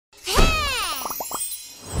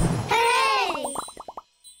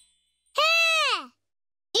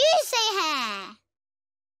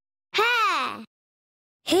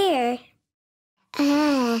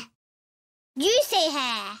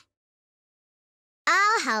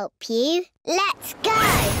I'll help you. Let's go.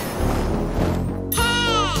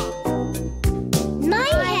 Hair. My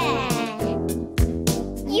hair.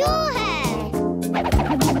 Your hair.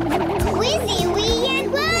 Whizzy, wee and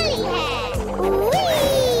whirly hair.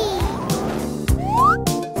 Whee!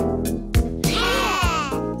 Hair.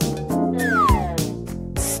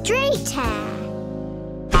 Straight hair.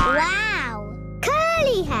 Wow!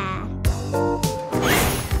 Curly hair.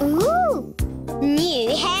 Ooh!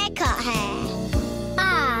 New haircut hair. I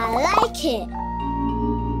like it.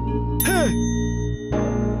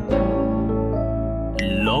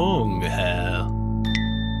 Long hair.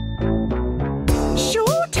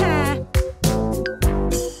 Short hair.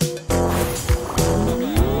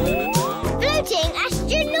 Floating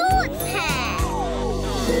astronaut's hair.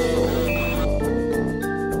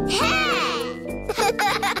 Hair.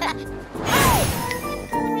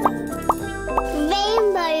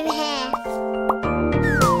 Rainbow hair.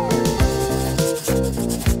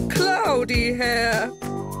 Cloudy hair.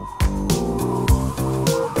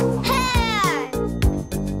 Hair.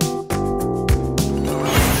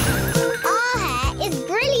 Our hair is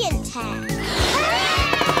brilliant hair. Hair.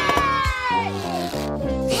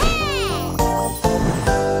 Hair.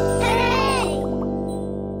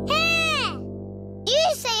 Hair. You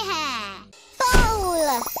say hair. Bowl.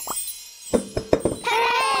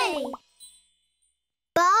 Hooray!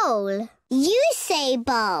 Bowl. You say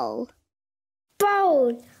bowl.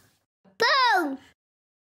 Bowl. Bowl.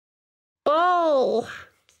 Bowl.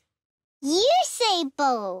 You say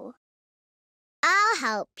bowl. I'll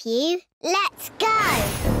help you. Let's go.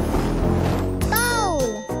 Bowl.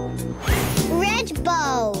 Red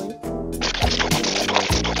bowl.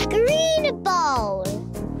 Green bowl.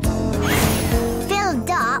 Filled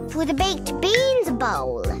up with a baked beans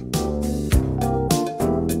bowl.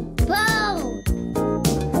 Bowl.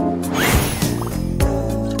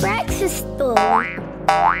 Breakfast bowl.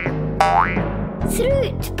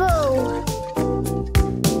 Fruit bowl.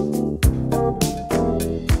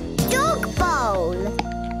 Dog bowl.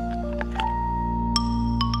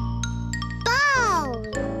 Bowl.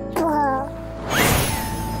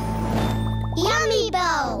 Yummy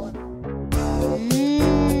bowl.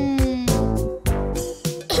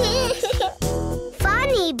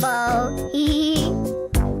 Funny bowl.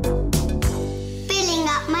 Filling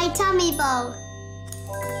up my tummy bowl.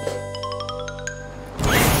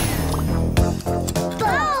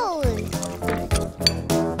 Bowl.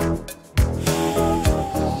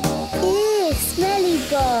 Ew, smelly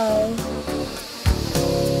bowl.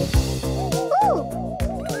 Ooh.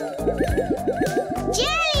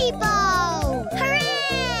 Jelly bowl.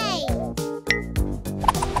 Hooray!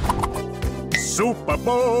 Super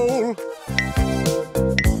Bowl.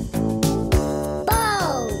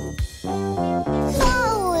 Bowl.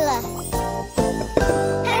 Bowl.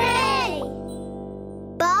 Hooray!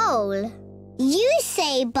 Bowl. You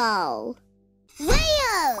say bowl.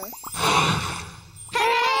 Whale.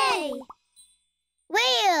 Hooray!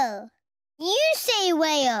 Whale. You say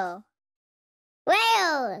whale.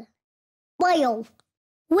 Whale. Whale.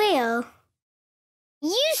 Whale.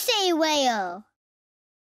 You say whale.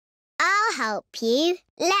 I'll help you.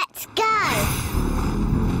 Let's go.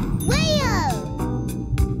 Whale.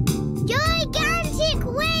 Gigantic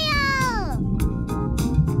whale.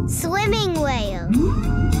 Swimming whale.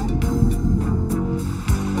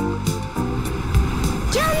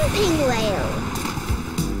 Jumping whale.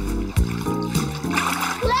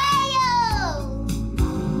 Whale.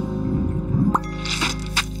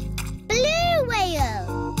 Blue whale.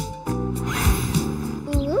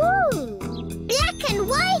 Ooh. Black and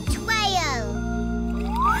white whale.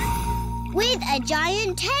 With a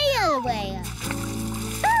giant tail whale.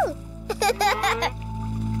 Ooh.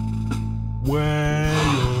 Whale.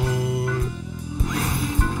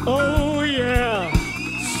 Oh yeah,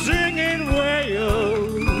 singing whale.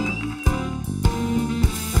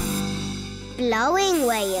 Blowing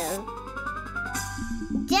whale.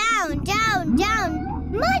 Down, down, down.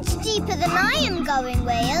 Much deeper than I am going,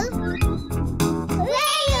 whale.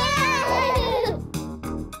 Whale!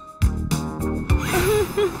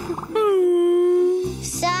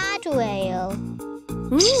 Sad whale.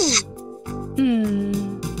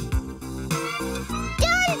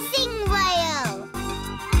 Dancing whale.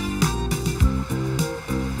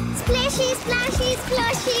 Splashy, splashy,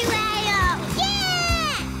 splashy whale.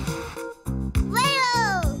 Yeah!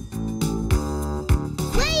 Whale!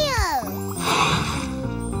 Whale!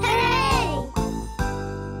 Hooray!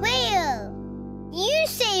 Whale! You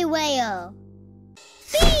say whale.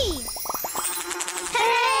 Bee!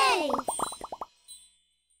 Hooray!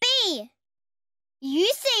 Bee! You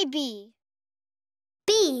say bee.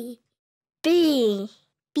 Bee. Bee.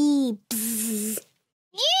 Bee. Bzz.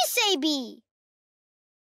 baby.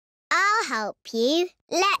 I'll help you.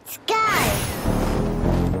 Let's go.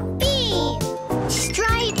 B.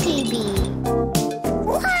 Stripy bee.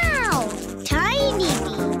 Wow! Tiny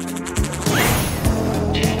bee.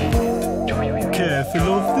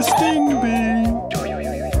 Careful of the sting bee.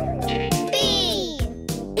 B.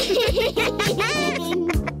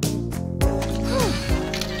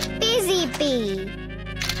 Busy bee.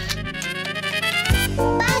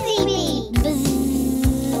 Buzzy bee.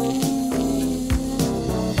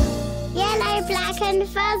 Yellow, black and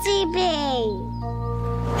fuzzy bee.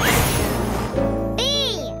 B.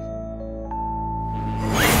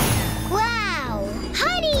 Wow!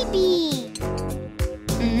 Honey bee.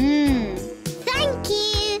 Thank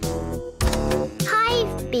you.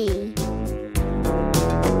 Hive bee.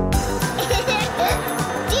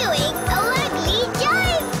 Doing a lovely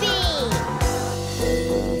jive bee.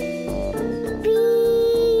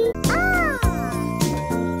 Bee.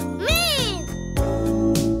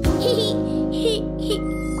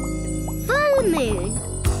 Moon. Full moon.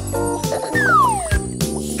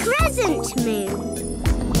 Crescent moon.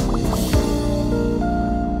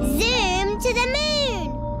 Zoom to the moon.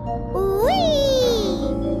 Whee!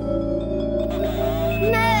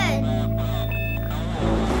 Moon.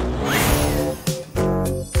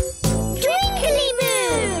 Twinkly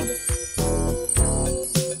moon.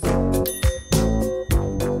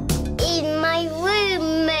 In my room,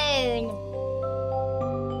 moon.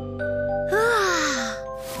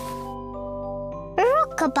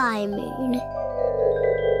 Rockabye moon.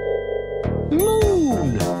 Moon.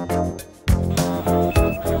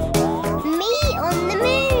 Me on the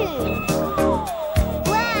moon.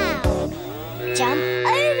 Wow! Jump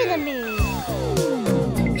over the moon.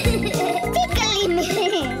 Tickly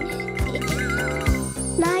moon.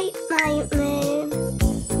 Night, night moon.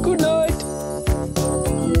 Good night.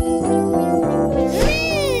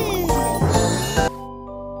 Moon.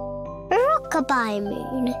 Rockabye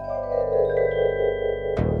moon.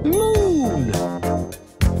 Moon.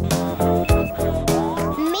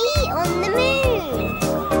 Me on the moon.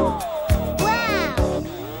 Wow!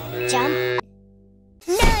 Jump.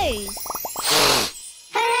 Nose.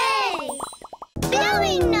 Hooray!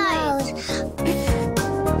 Blowing nose.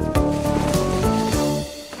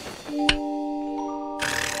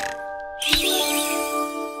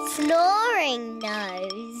 Snoring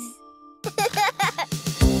nose.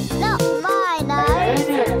 Not my nose.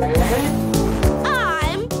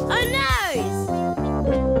 I'm a nose.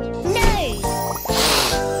 Nose.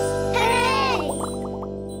 Hooray!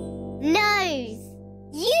 Nose.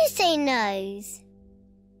 You say nose.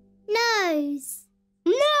 Nose.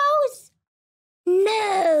 Nose.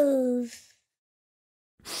 Nose.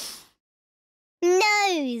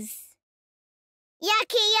 Nose.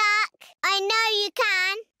 Yakka Yak, I know you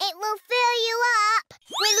can. It will fill you up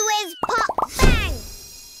with whizz pop bang.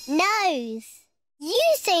 Nose. You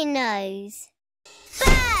say nose.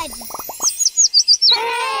 Bird.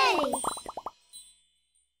 Hooray!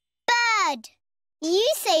 Bird. You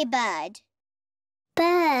say bird.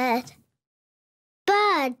 Bird.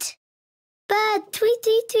 Bird. Bird, tweet,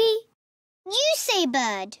 tweet, tweet. You say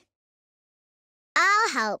bird. I'll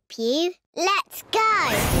help you. Let's go.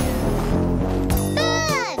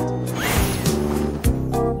 Bird.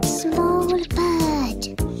 Small bird.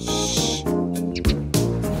 Shh.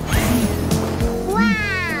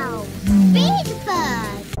 Wow. Big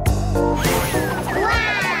bird.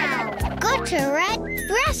 Wow. Got a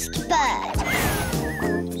red-breast bird.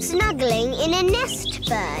 Snuggling in a nest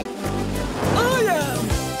bird. I am.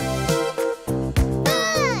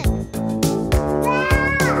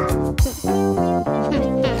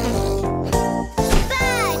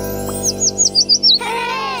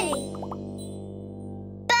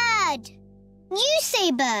 You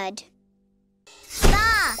say bird.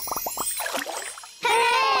 Bath.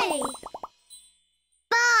 Hooray!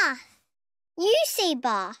 Bath. You say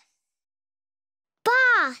bath.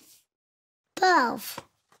 Bath. Bath.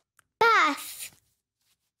 Bath.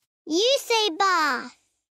 You say bath.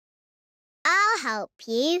 I'll help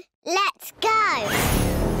you. Let's go.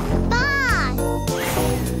 Bath.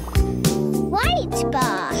 White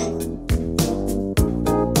bath.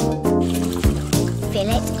 Fill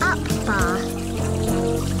it up, bath.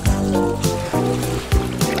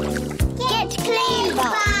 Get clean,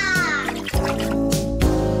 bath.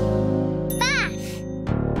 Bath.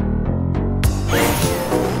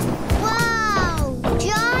 Wow,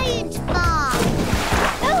 giant bath.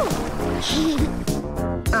 Oh.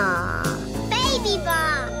 Baby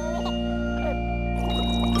bath.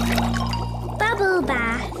 Bubble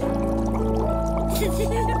bath.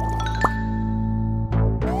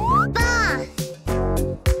 Bath.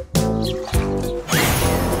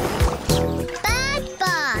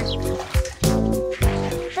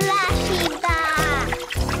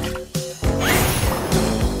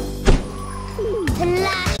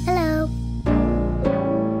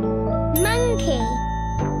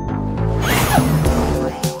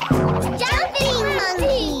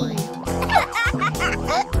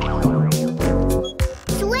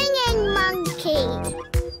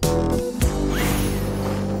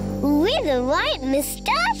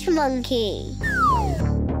 monkey.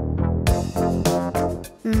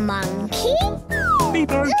 Monkey?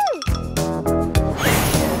 Beepo.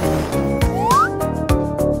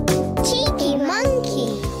 Cheeky monkey.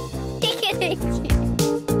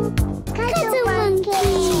 Cuddle monkey.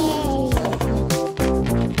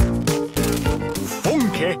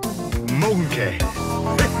 Monkey. Monkey.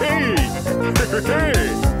 Hey, hey. Hey.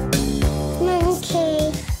 Monkey.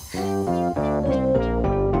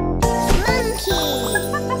 Monkey.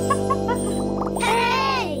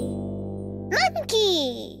 Hey!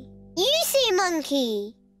 Monkey. You say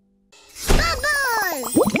monkey. Bubble.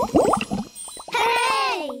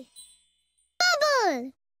 Hey!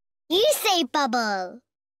 Bubble. You say bubble.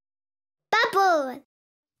 Bubble.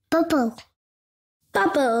 Bubble.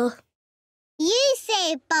 Bubble. You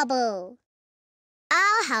say bubble.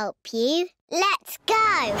 I'll help you. Let's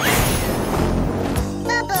go.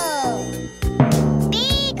 Bubble.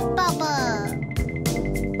 Big bubble.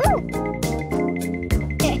 Ooh.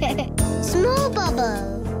 Small bubble.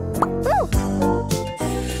 Ooh.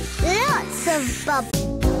 Lots of bubble.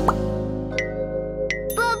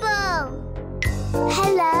 Bubble.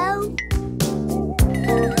 Hello.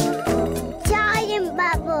 Giant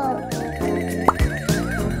bubble.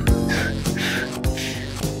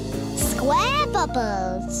 Square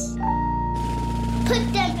bubbles. Put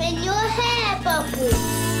them in your hair, bubble.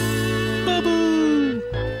 Bubble.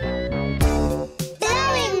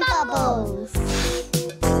 Blowing bubbles.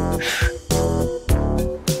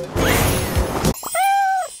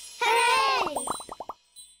 Hooray!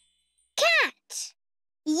 Cat.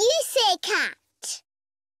 You say cat.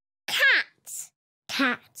 Cat.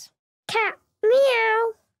 Cat. Cat.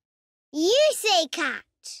 Meow. You say cat.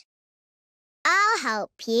 I'll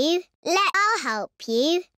help you. I'll help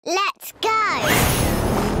you. Let's go.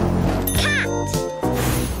 Cat.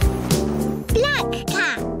 Black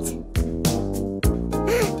cat.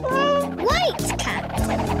 White cat.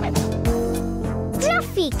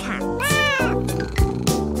 Fluffy cat.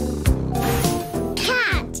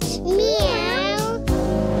 Cat. Meow.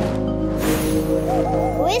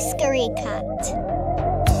 Whiskery cat.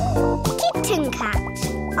 Kitten cat.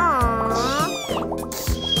 Aww.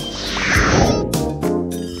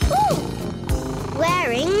 Ooh.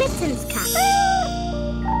 Wearing mittens cat.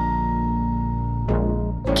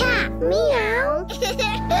 Cat. Meow.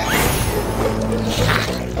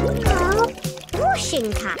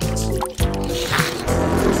 Washing cat.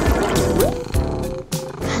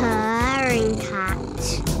 Purring cat.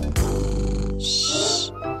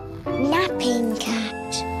 Shh. Napping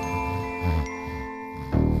cat.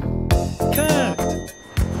 Cat.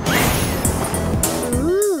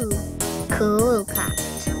 Ooh, cool cat.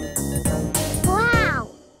 Wow,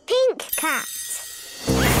 pink cat.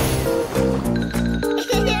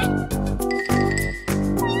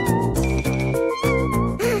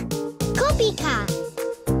 Copycat.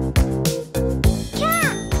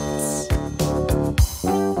 Cat.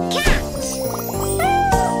 Cat.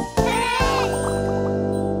 Hooray!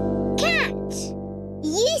 Cat.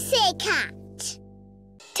 You say cat.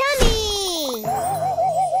 Tummy.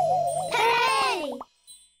 Hooray!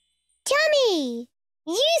 Tummy.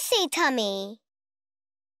 You say tummy.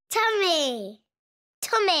 Tummy.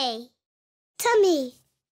 Tummy. Tummy.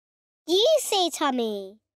 You say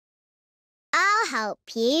tummy. I'll help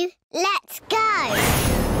you. Let's go.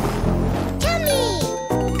 Tummy.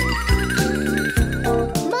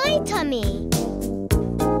 My tummy.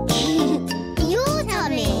 Your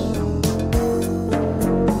tummy.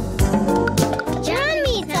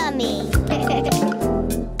 Yummy tummy.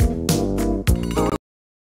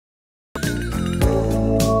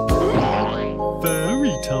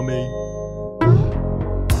 Fairy tummy.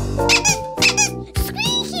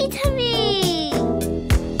 Squeaky tummy.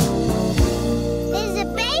 There's a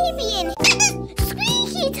baby in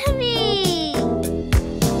Squeaky tummy.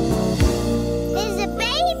 There's a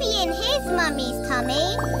baby in his mummy's tummy.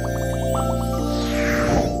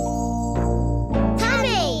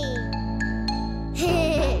 Tummy.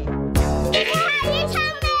 It's your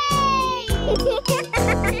tummy.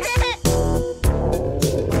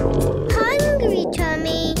 Hungry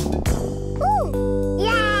tummy. Ooh,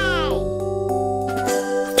 yay!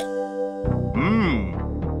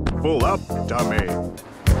 Full up tummy.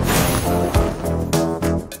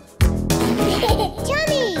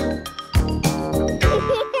 Tummy!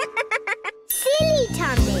 Silly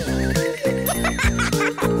tummy!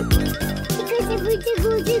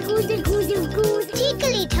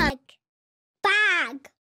 Tickly tummy! Bag!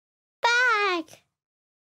 Bag!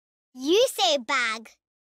 You say bag.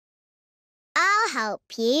 I'll help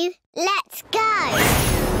you. Let's go!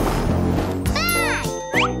 Bag!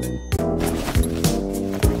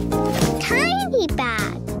 Tiny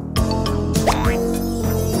bag!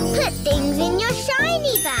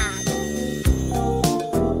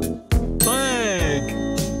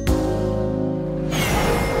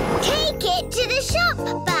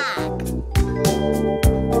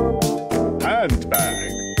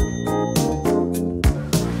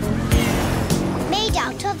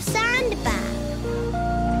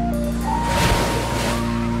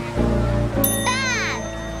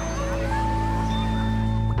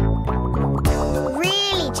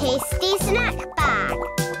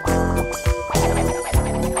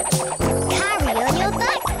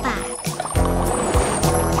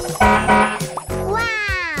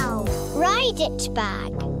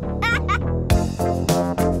 bag.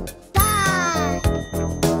 Bag.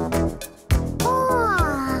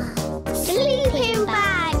 Oh, sleeping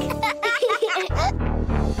bag.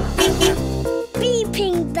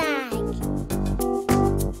 Beeping bag.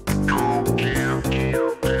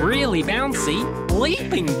 Really bouncy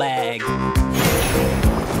leaping bag.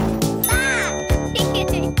 Bag.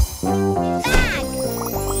 Bag.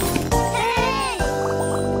 Hey.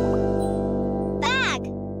 Bag.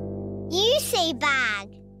 You say bag.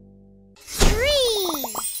 Tree.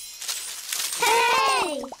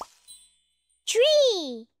 Hey.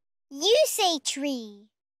 Tree. You say tree.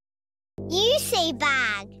 You say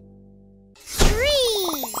bag.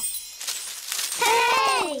 Tree.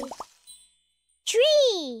 Hey.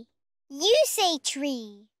 Tree. You say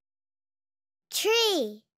tree.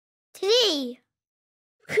 Tree. Tree.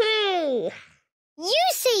 Tree. You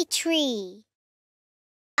say tree.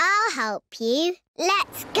 I'll help you.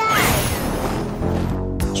 Let's go.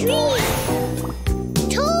 Tree.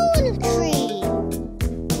 Tall tree.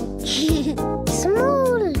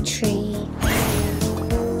 Small tree.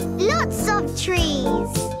 Lots of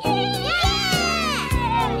trees.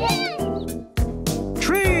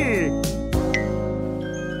 Tree.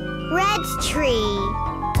 Red tree.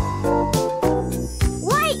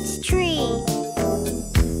 White tree.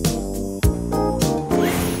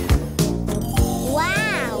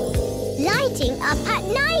 Wow! Lighting up at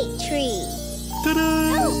night tree. Ta-da!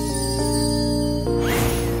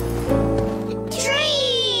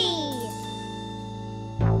 Tree!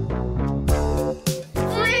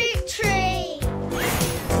 Fruit tree.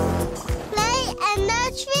 Play in the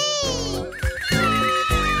tree.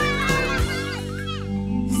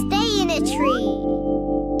 Stay in a tree.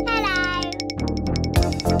 Hello.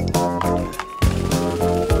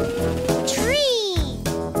 Tree.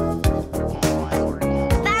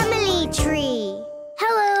 Family tree.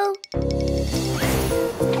 Hello.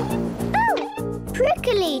 Oh,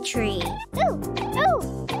 prickly tree. Oh, oh,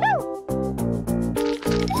 oh.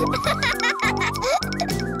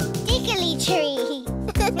 Tickly tree.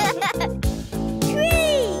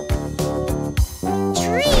 Tree.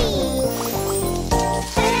 Tree.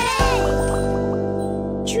 Hey.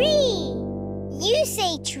 Tree. You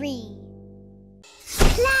say tree.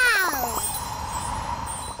 Cloud.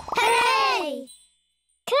 Hey.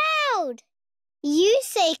 Cloud. You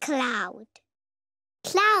say cloud.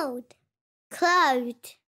 Cloud. Cloud.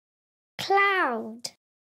 Cloud.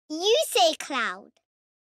 You say cloud.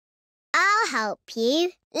 I'll help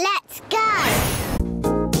you. Let's go.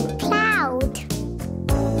 Cloud.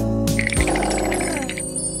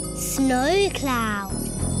 Snow cloud.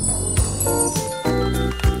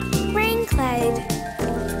 Rain cloud.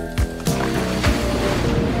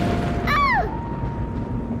 Oh!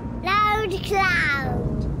 Loud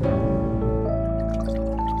cloud.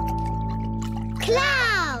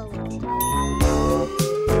 Cloud.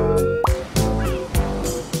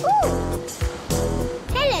 Ooh.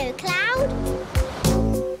 Hello, cloud.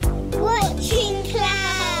 Watching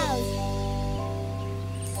cloud.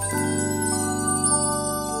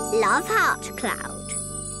 Love heart cloud.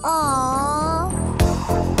 Aww.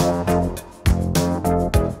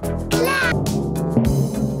 Cloud.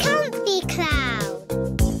 Comfy cloud.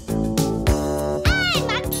 I'm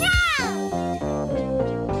a cloud.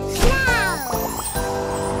 Cloud.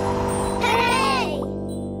 Hey.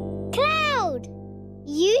 Cloud.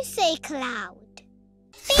 You say cloud.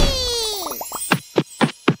 Feet.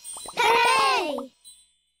 Hey.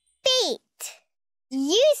 Feet.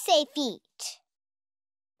 You say feet.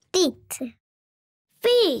 Feet.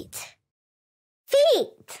 Feet.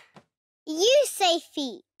 Feet. You say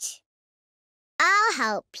feet. I'll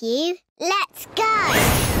help you. Let's go.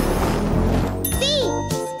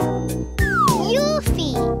 Feet. Your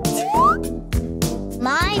feet.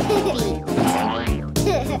 My feet.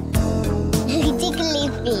 Tickly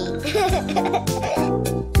feet.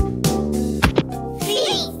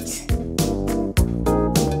 Feet.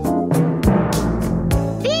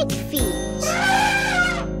 Big feet.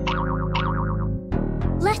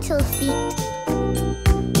 Little feet.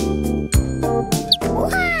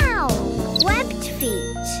 Wow! Webbed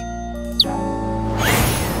feet.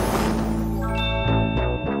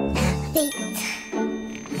 Feet.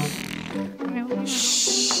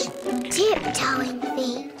 Shh! Tiptoeing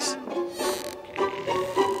feet.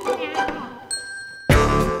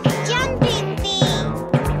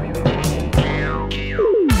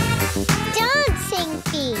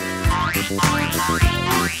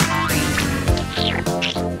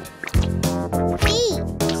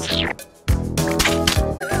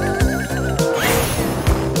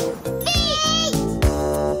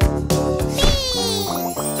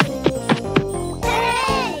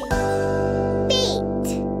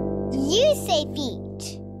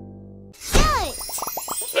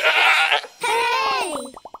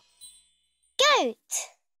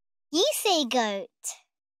 say goat?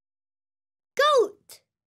 Goat.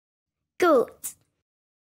 Goat.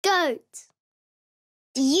 Goat.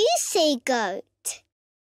 You say goat.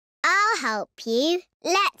 I'll help you.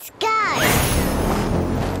 Let's go.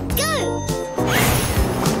 Goat.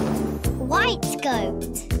 White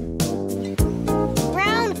goat.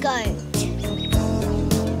 Brown goat.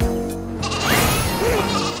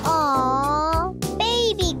 Aww,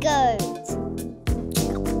 baby goat.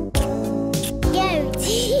 Goat.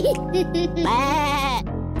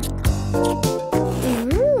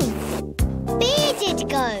 Bearded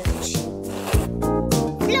goat.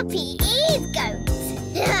 Floppy-eared goat.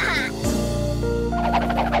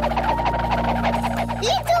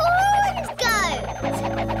 Little horned goat.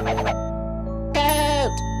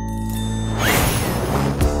 Goat.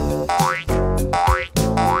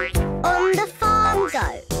 On the farm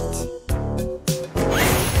goat.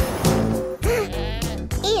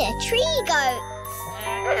 In a tree goat.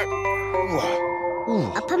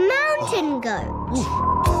 Up a mountain goat.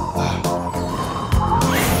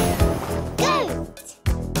 Goat.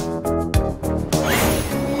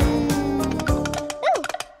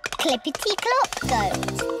 Clippity-clop goat.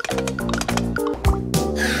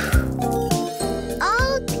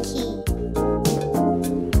 Old key.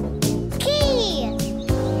 Key.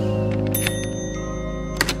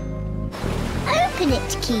 Open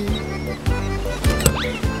it, key.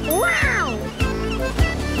 Wow!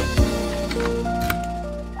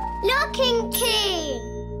 Locking key.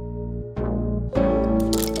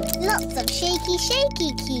 Lots of shaky, shaky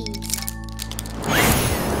keys.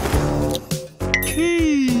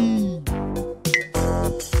 Key.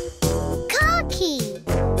 Car key.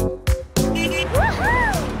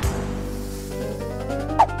 Woohoo!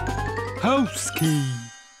 House key.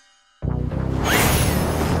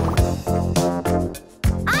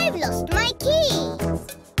 I've lost my keys.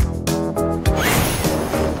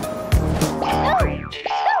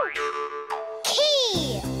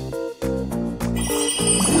 Key.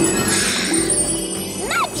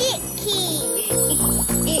 Magic key.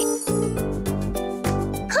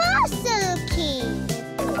 Castle key.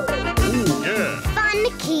 Yeah. Fun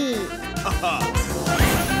key. Haha.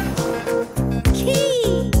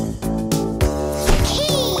 Key.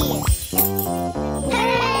 Key.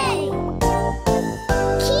 Hooray!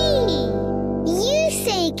 Key. You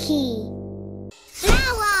say key.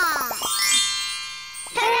 Flower.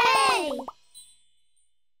 Hooray!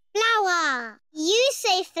 Flower. You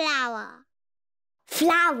say flower.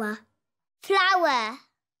 Flower. Flower.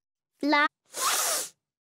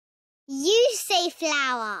 You say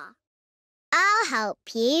flower. I'll help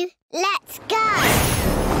you. Let's go.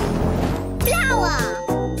 Flower.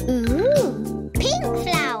 Pink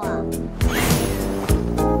flower.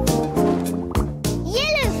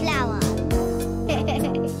 Yellow flower.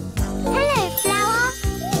 Hello, flower.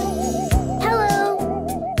 Hello.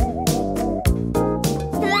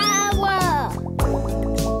 Flower.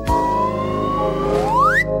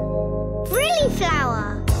 Frilly flower.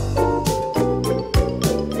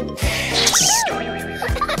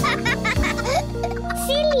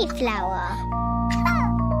 Silly flower.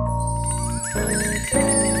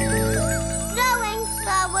 Throwing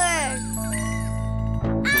flowers.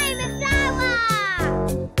 I'm a flower.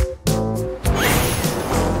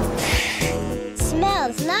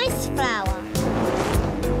 Smells nice flower.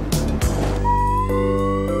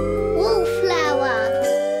 Wallflower.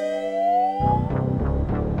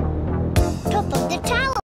 Top of the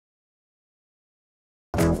tower.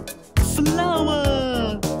 Flower.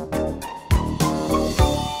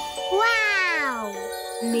 Wow!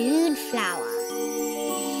 Moonflower.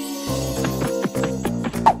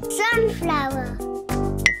 Sunflower.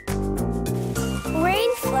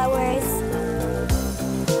 Rainflowers.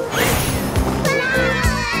 Flower!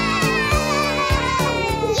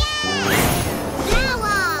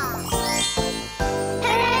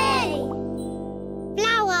 Hooray!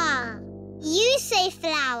 Flower. You say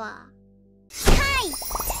flower. Kite.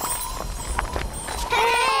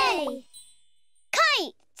 Hooray!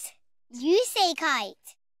 Kite. You say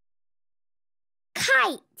kite.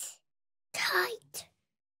 Kite. Kite.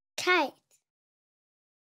 Kite.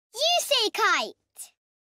 You say kite.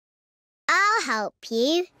 I'll help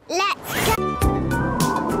you. Let's go.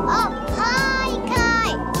 Up high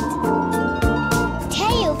kite.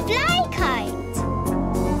 Tail fly kite.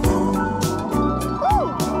 Ooh.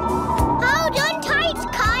 Hold on tight,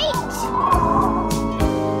 kite.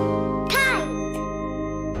 Kite.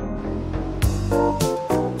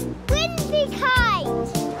 Windy kite.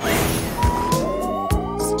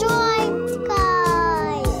 Striped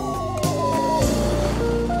kite.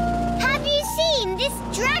 Have you seen this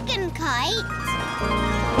dragon kite?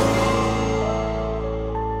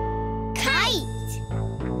 Kite.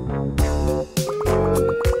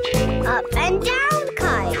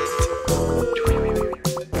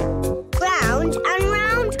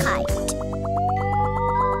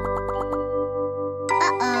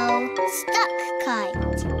 Stuck kite.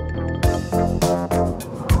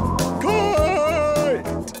 Kite!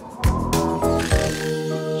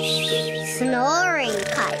 Snoring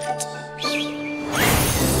kite.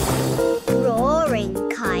 Roaring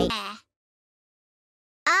kite.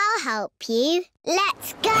 I'll help you.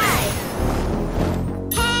 Let's go.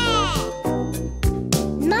 Hair.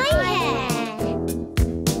 My hair.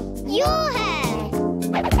 Your hair.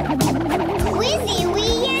 Whizzy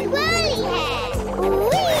wee and whirly hair.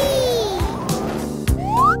 Whee!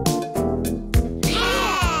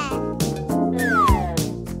 Hair.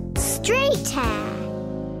 Straight hair.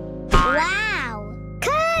 Wow!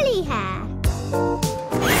 Curly hair.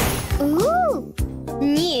 Ooh!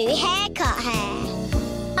 New haircut hair.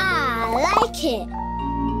 I like it.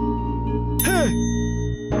 Hey!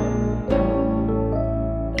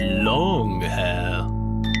 Long hair.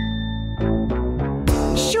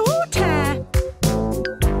 Short hair.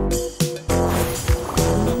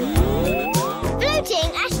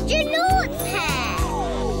 Floating astronaut's hair.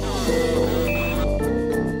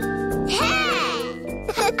 Hair.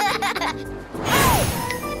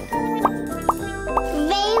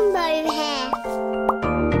 Rainbow hair.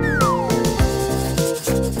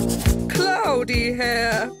 Cloudy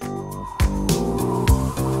hair.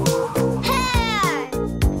 Hair.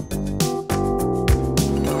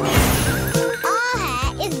 Our hair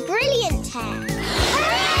is brilliant hair.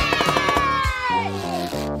 Hair.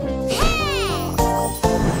 Hair.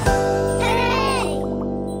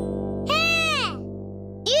 Hair.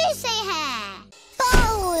 You say hair.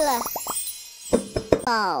 Bowl.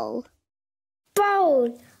 Bowl. Bowl.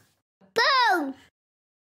 Bowl.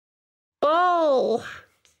 Bowl.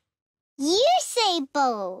 You say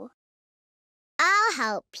bowl. I'll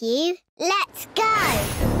help you. Let's go.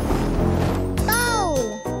 Bowl.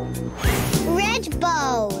 Red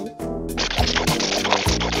bowl.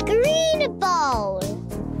 Green bowl.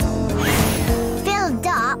 Filled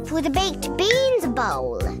up with a baked beans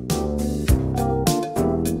bowl.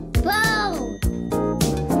 Bowl.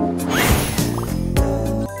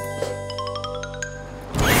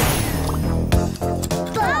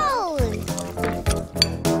 Bowl.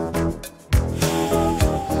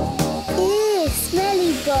 Ew,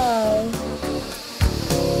 smelly bowl.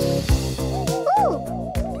 Ooh.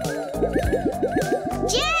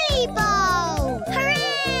 Jelly bowl.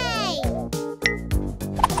 Hooray!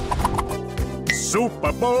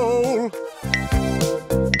 Super Bowl!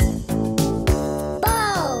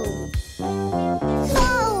 Bowl.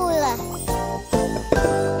 Bowl.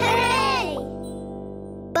 Hooray!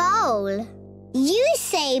 Bowl. You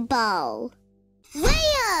say bowl.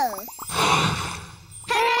 Whale.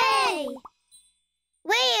 Hooray!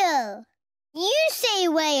 Whale. You say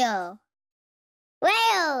whale.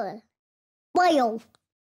 Whale. Whale.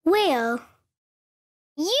 Whale.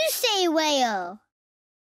 You say whale.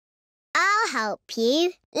 I'll help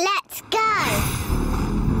you. Let's go.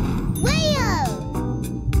 Whale.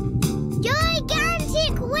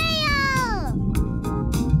 Gigantic whale.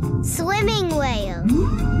 Swimming whale.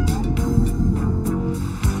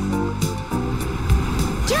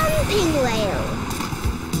 Jumping whale.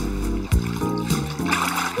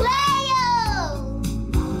 Whale.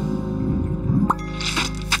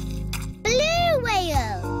 Blue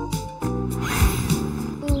whale.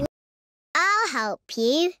 I'll help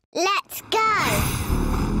you. Let's go.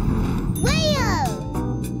 Whale.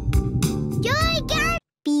 Gigantic.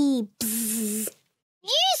 Bee. Bzz.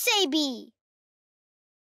 You say bee.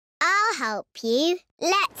 I'll help you.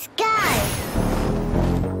 Let's go.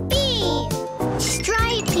 Bee.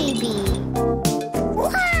 Stripy bee.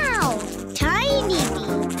 Wow! Tiny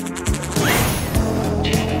bee.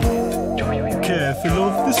 Careful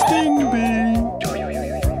of the sting bee!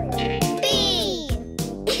 Bee.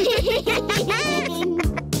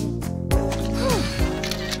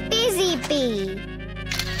 Busy bee.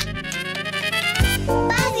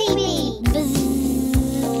 Buzzy bee.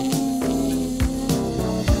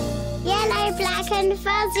 Yellow, black and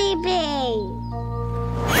fuzzy bee.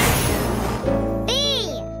 Bee.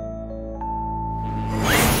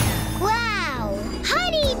 Wow!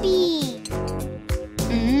 Honey bee.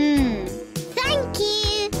 Thank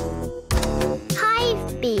you. Hive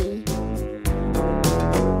bee.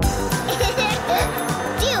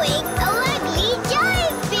 Doing a ugly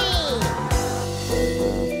jive bee.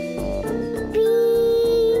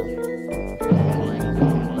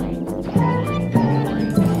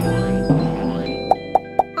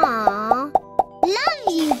 Aww. Love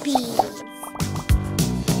you, bees.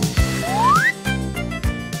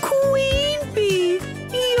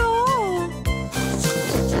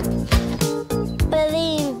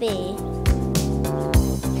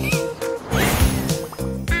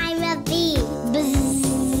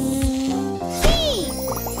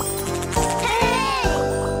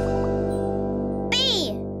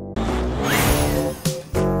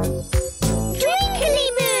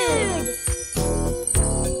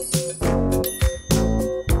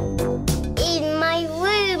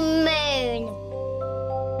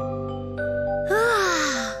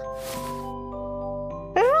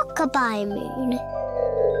 sky moon.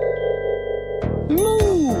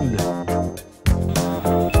 Moon.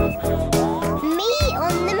 Me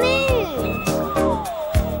on the moon.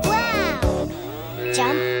 Wow!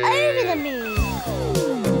 Jump over the moon.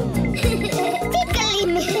 Tickly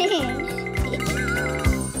moon.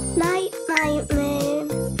 Night, night moon.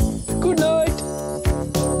 Good night.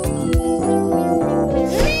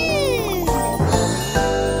 Moon!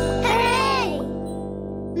 Hooray!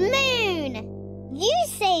 Moon! You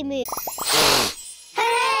say moon.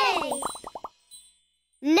 Hooray!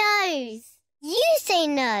 Nose! You say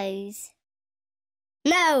nose.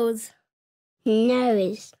 Nose.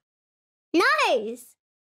 Nose. Nose!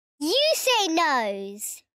 You say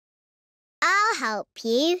nose. I'll help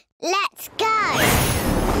you. Let's go.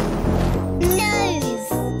 Nose.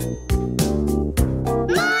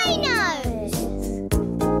 My nose.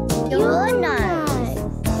 Your nose.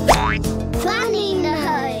 Funny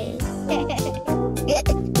nose.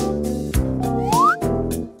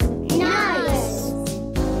 Nose.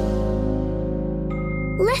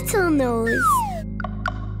 Little nose.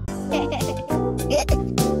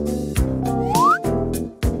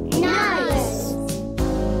 Nose.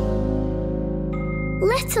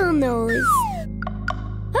 Little nose.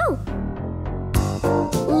 Oh.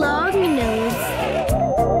 Long nose.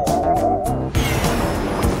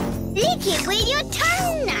 Lick it with your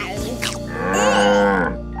tongue, nose.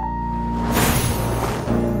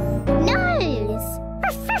 Nose.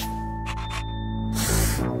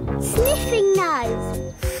 Sniffing nose.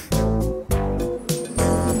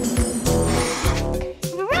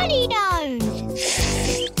 Runny nose.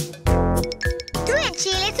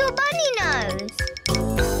 Twitchy little bunny nose.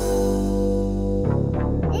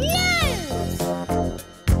 Nose.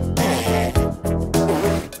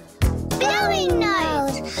 Blowing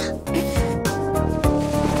nose.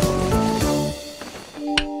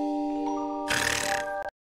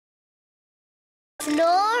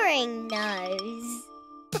 Snoring nose.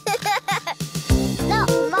 Not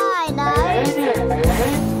my nose.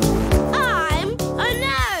 I'm a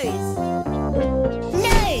nose.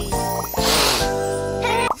 Nose.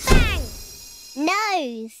 Bang.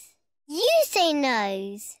 Nose. You say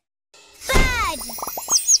nose. Bird.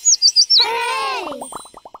 Hooray.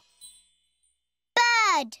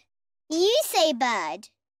 Bird. You say bird.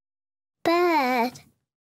 Bird.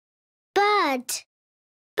 Bird.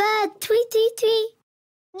 Bird. Tweet, tweet, tweet.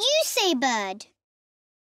 You say bird.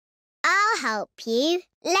 I'll help you.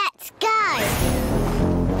 Let's go.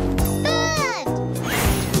 Bird.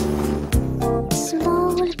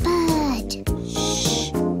 Small bird.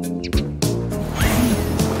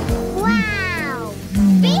 Wow.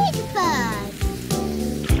 Big bird.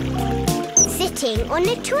 Sitting on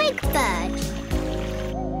a twig bird.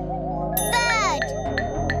 Bird.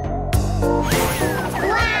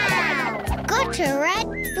 Wow. Got a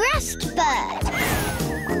red-breast bird.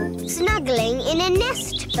 Snuggling in a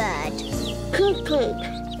nest bird. Cuckoo.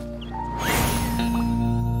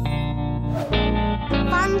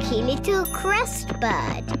 Funky little crest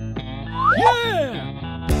bird. Yeah.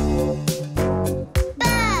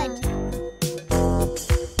 Bird.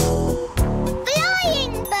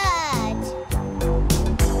 Flying bird.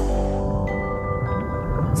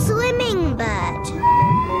 Swimming bird.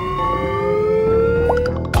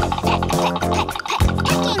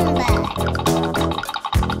 Pecking bird.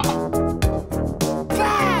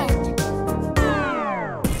 Bird.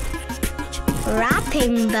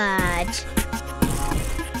 Rapping bird.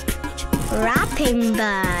 Rapping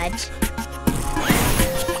bird.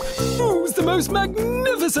 Who's the most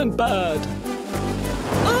magnificent bird?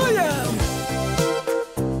 I am.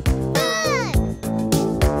 Bird.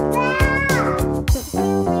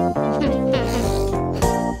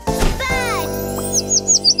 Bird.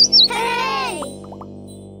 Hooray.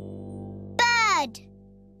 Bird.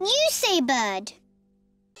 You say bird.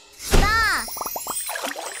 Bath.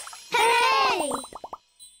 Hooray.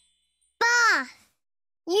 Bath.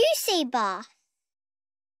 You say bath.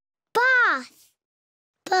 Bath.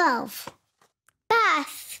 Bath.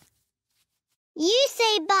 Bath. You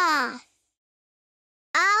say bath.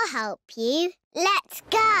 I'll help you. Let's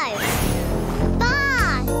go.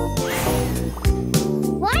 Bath.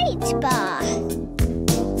 White bath.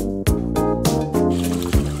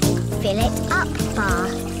 Fill it up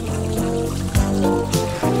bath.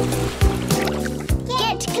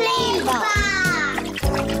 Get clean bath.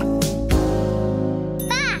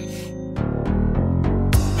 Bath.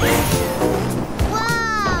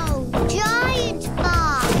 Wow, giant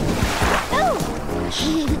bath. Oh.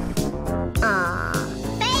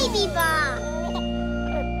 Baby bath.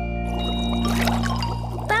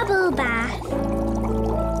 Bubble bath.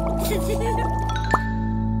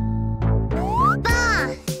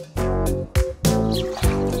 Bath.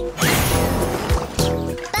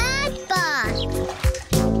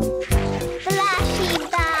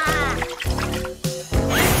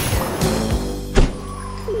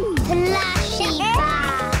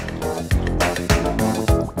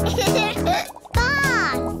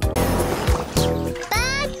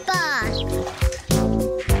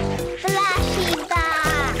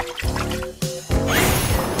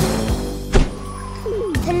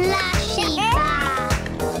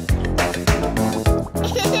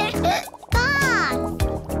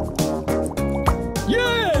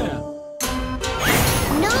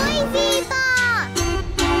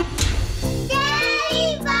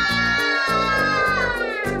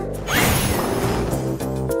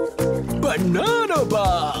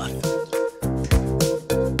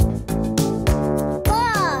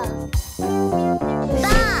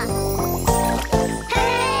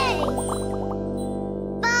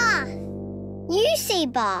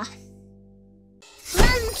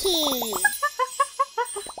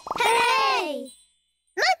 Hooray!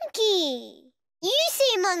 Monkey! You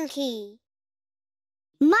say monkey.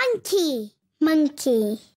 Monkey.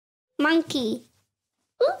 Monkey. Monkey.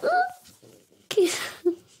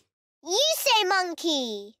 You say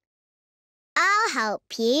monkey. I'll help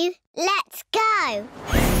you. Let's go.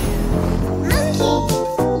 Monkey.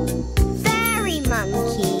 Fairy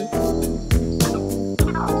monkey.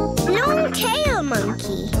 Long tail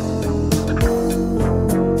monkey.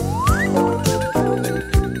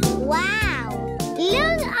 Wow.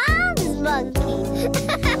 Long arms monkey.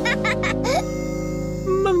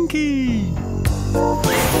 Monkey.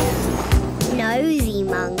 Nosy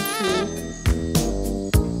monkey.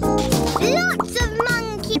 Lots of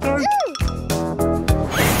monkey.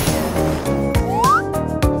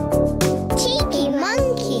 Cheeky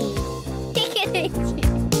monkey.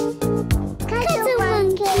 Cuddle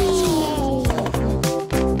monkey.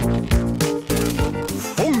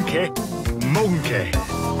 Monkey. Monkey.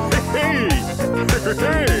 Hey, hey.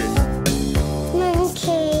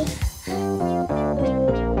 Monkey.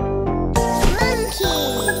 Monkey.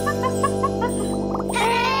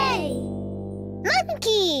 Hooray!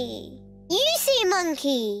 Monkey. You say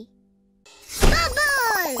monkey.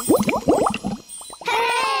 Bubble.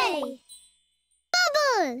 Hooray!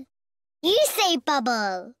 Bubble. You say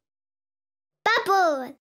bubble.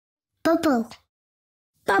 Bubble. Bubble.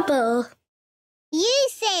 Bubble. You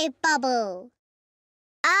say bubble.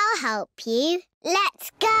 I'll help you.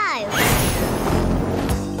 Let's go.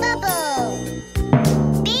 Bubble.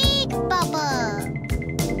 Big bubble.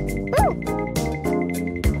 Ooh.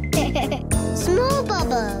 Small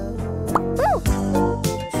bubble. Ooh.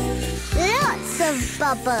 Lots of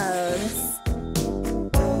bubbles.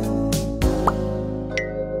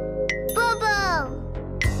 Bubble.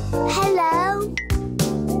 Hello.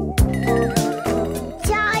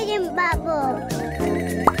 Giant bubble.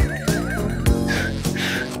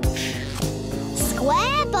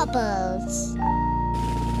 Square bubbles.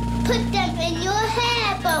 Put them in your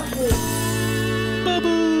hair, bubble.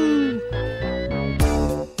 Bubble.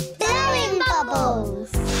 Blowing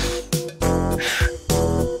bubbles.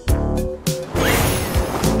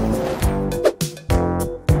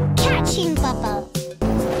 Catching bubble.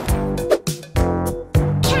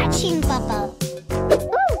 Catching bubble.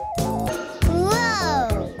 Ooh. Whoa.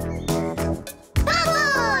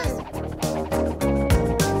 Bubbles.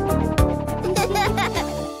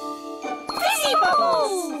 Fizzy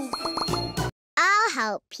bubbles. I'll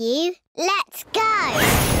help you. Let's go.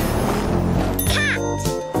 Cat.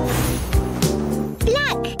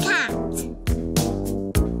 Black cat.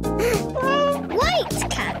 White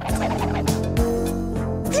cat.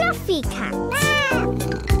 Fluffy cat.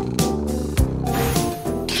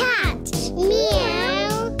 Cat.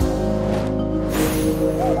 Meow.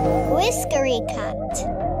 Whiskery cat.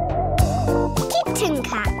 Kitten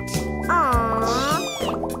cat. Aww.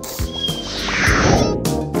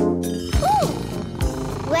 Ooh.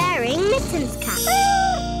 Wearing mittens cat.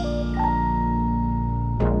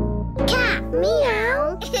 Cat.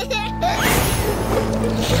 Meow.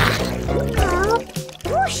 Oh.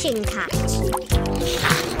 Washing cat.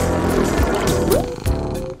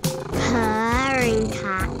 Purring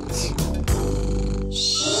cat.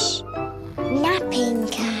 Shh. Napping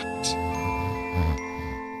cat.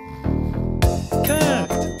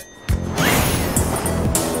 Cat.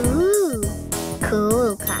 Ooh,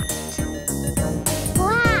 cool cat.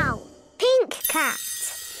 Wow, pink cat.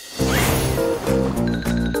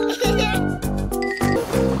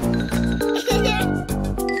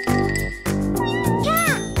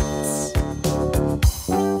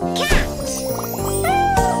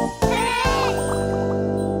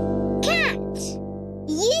 Cat.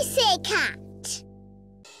 You say cat.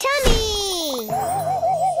 Tummy.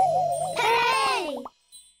 Hooray!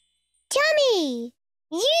 Tummy.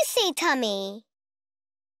 You say tummy.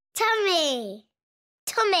 Tummy.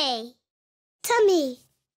 Tummy. Tummy.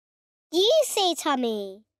 You say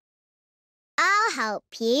tummy. I'll help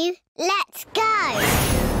you. Let's go.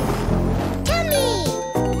 Tummy.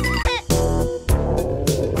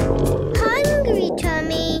 Hungry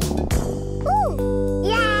tummy. Ooh.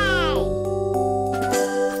 Yay!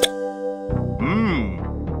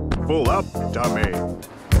 Full up, tummy.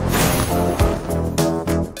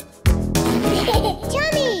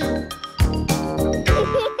 Tummy.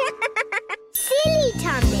 Silly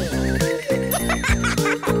tummy.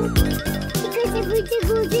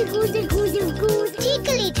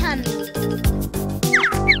 Tickly tummy.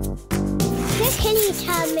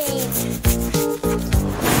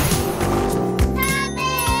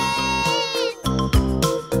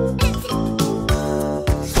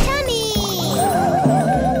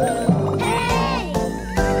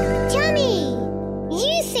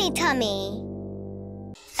 tummy.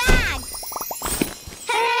 Bag.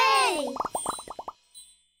 Hooray!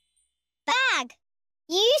 Bag.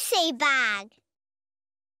 You say bag.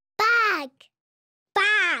 Bag.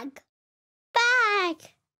 Bag. Bag.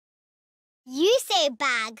 You say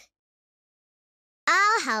bag.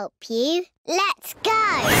 I'll help you. Let's go.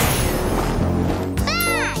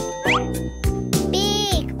 Bag.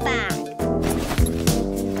 Big bag.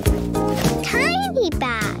 Tiny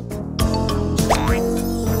bag.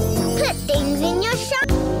 Put things in your shop.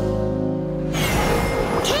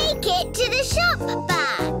 Take it to the shop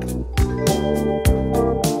bag.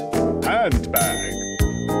 Handbag.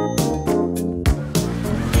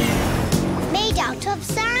 Made out of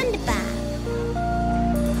sandbag.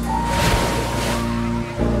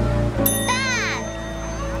 Bag.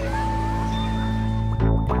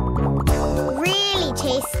 Really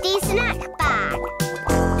tasty snack bag.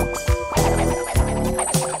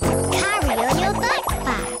 Carry on your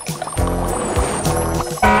backpack.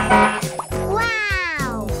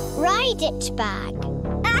 Wow! Ride it bag.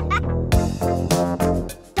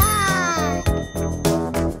 Bag.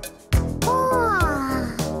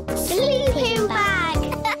 Oh, sleeping bag.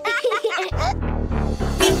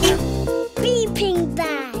 Beeping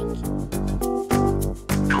bag.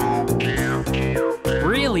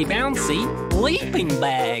 Really bouncy leaping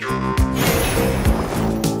bag.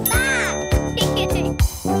 Bag.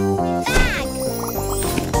 Bag.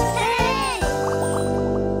 Hey.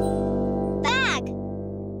 Bag.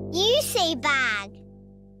 You say bag.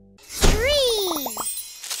 Tree.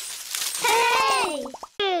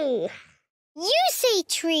 Hey. You say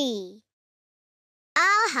tree.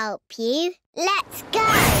 I'll help you. Let's go.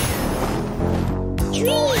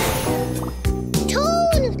 Tree.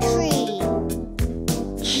 Tall tree.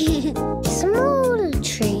 Small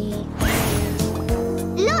tree.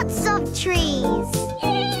 Lots of trees.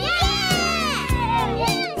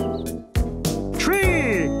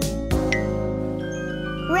 Tree.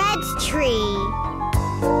 Red tree.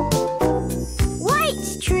 White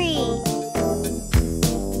tree.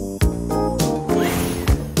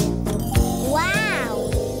 Wow!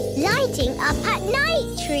 Lighting up at night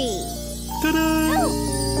tree. Ta-da!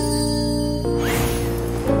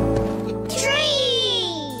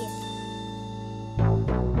 Tree!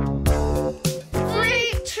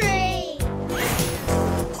 Fruit tree.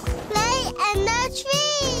 Play in the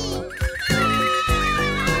tree.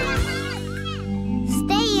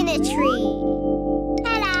 Stay in a tree.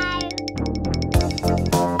 Hello.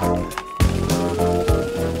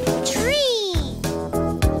 Tree.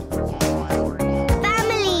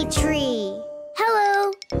 Family tree. Hello.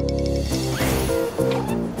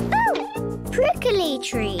 Oh, prickly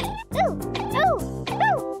tree. Oh, oh, oh.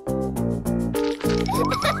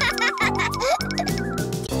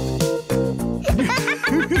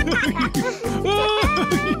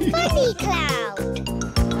 Funny cloud.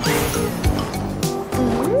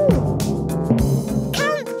 Ooh.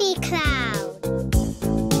 Comfy cloud.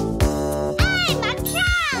 I'm a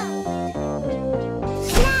cloud.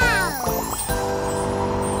 Cloud.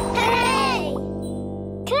 Hooray!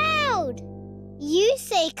 Cloud. You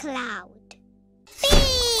say cloud.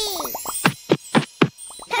 Feet.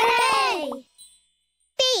 Hooray!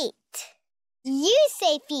 Feet. You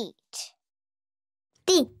say feet.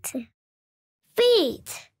 Feet. Feet.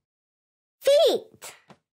 Feet.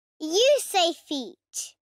 You say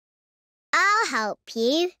feet. I'll help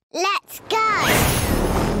you. Let's go.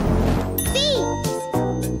 Feet.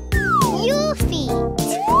 Your feet.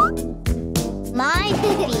 My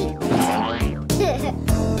feet.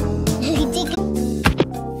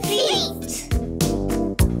 Feet.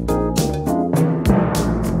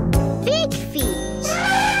 Big feet.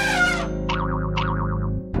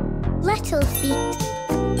 Little feet.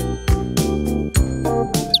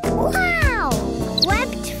 Wow!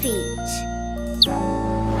 Webbed feet.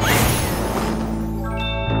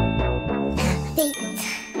 Feet.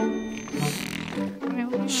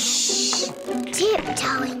 Shh!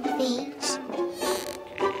 Tiptoeing feet.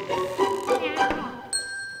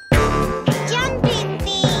 Jumping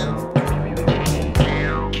feet.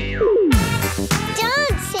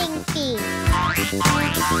 Dancing feet.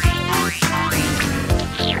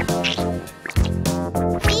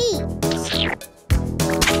 Feet.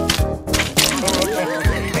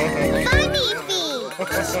 Funny feet.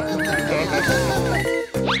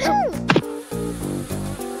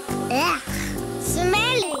 Ugh,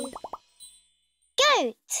 smelly.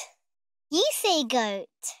 Goat. You say goat.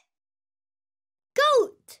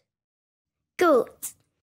 Goat. Goat.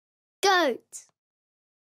 Goat.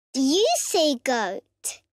 You say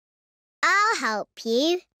goat. I'll help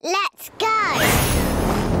you. Let's go.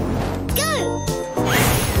 Goat.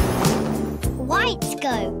 White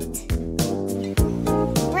goat.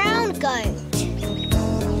 Brown goat.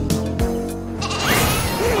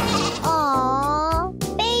 Aww,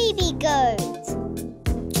 baby goat.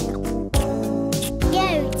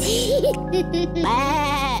 Goat.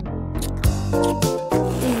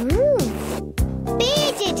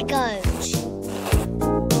 Bearded goat.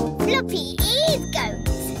 Floppy eared goat.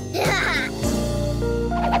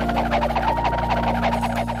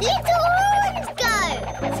 Little horned goat.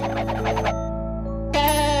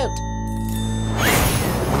 Goat.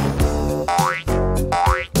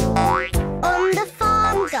 On the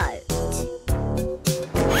farm goat.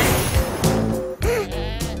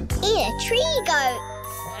 In a tree goat.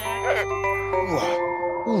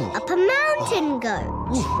 Up a mountain goat.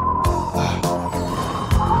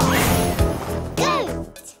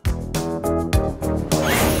 Goat.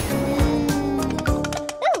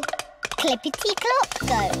 Clippity-clop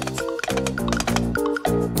goat.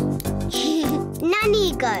 Nanny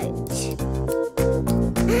goat.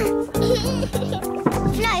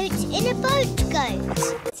 Float in a boat goat.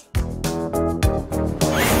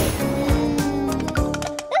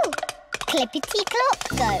 Clippity-clop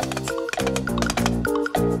goat.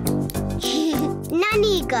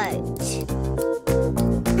 Nanny goat.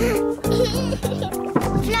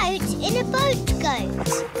 Float in a boat goat.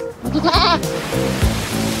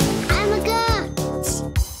 I'm a goat.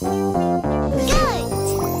 Goat.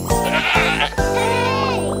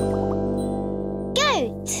 Hooray!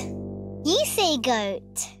 Goat. You say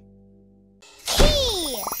goat.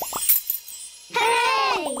 Key.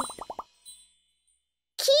 Hooray!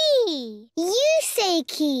 Key. You say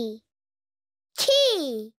key.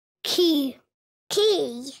 Key. Key.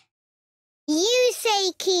 Key. You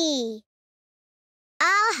say key.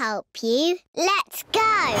 I'll help you. Let's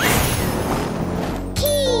go.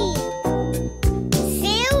 Key.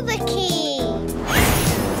 Silver key.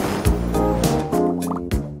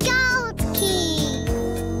 Gold key.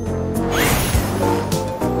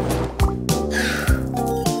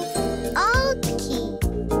 Old key.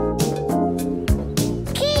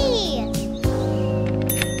 Key.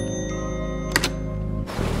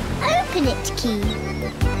 Open it key.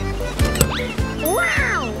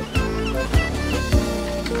 Wow!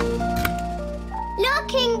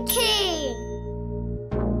 Locking key.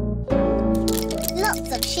 Lots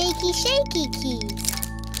of shaky, shaky keys.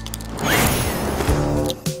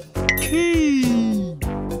 Key.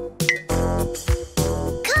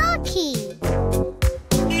 Car key.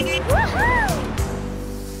 Woohoo!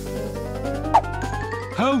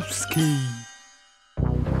 House key.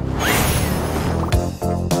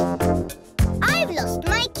 I've lost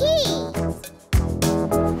my keys.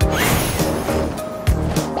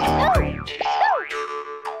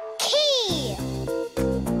 Key.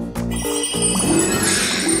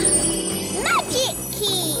 Magic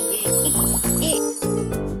key.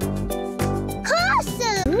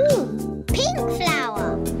 Castle. Pink flower.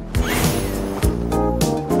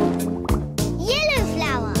 Yellow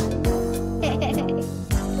flower.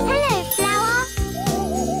 Hello, flower.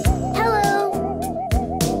 Hello.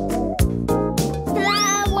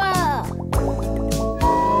 Flower.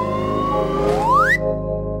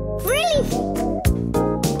 Really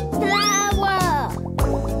Flower.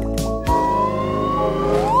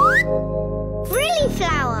 Really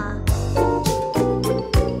flower.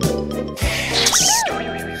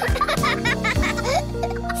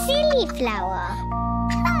 Silly flower.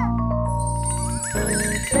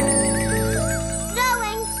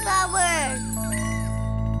 Throwing flowers.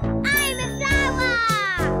 I'm a flower.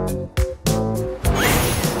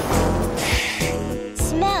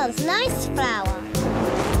 Smells nice flower.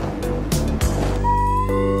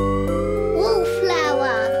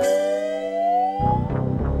 Wallflower.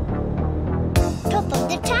 Top of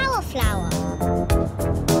the tower flower.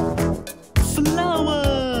 Flower.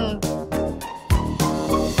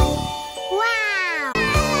 Wow!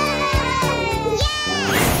 Yeah!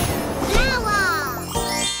 Flower!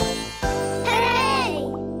 Hooray!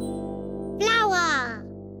 Flower!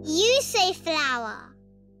 You say flower.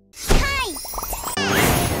 Kite!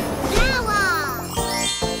 Flower!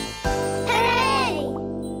 Hooray!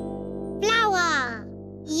 Flower!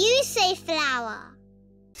 You say flower.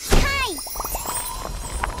 Kite!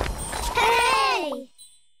 Hooray!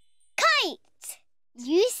 Kite!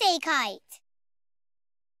 You say kite.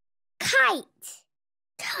 Kite.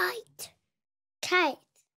 Kite. Kite.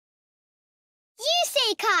 You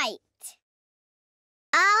say kite.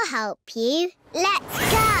 I'll help you. Let's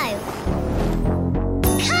go.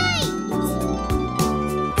 Kite.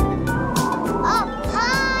 Up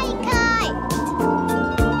high kite.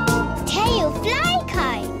 Tail fly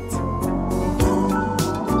kite.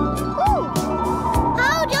 Ooh.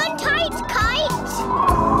 Hold on tight, kite.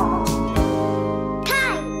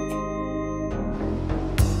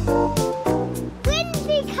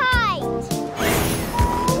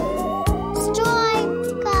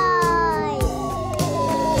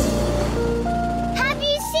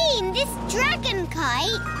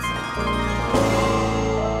 Kite.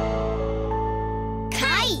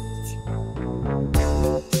 Kite.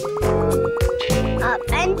 Up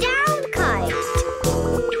and down kite.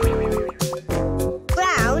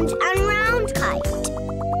 Round and round kite.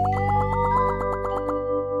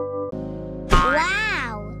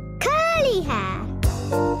 Wow! Curly hair.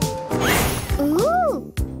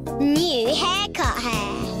 Ooh! New haircut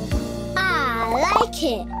hair. I like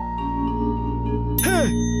it. Hey!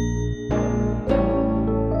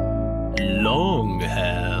 Long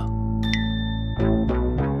hair.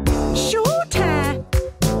 Short hair.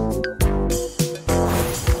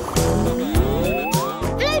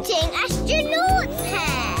 Floating astronaut's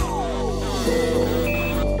hair.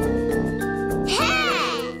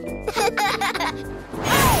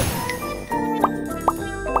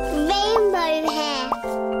 Rainbow hair.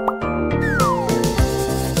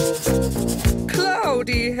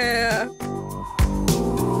 Cloudy hair.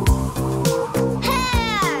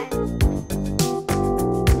 Hair.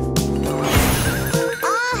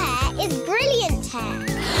 Our hair is brilliant hair.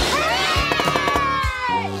 Hair.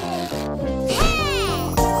 Hair.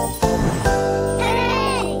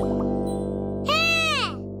 Hair.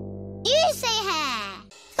 You say hair.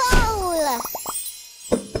 Bowl.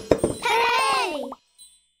 Hooray!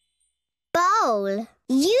 Bowl.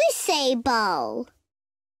 You say bowl.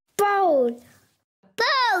 Bowl.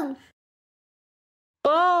 Bowl.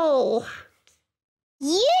 Bowl.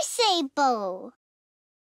 You say bowl.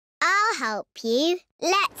 I'll help you.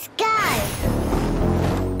 Let's go.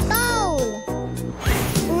 Bowl.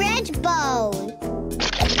 Red bowl.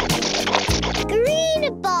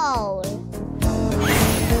 Green bowl.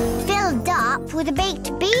 Filled up with a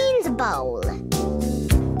baked beans bowl.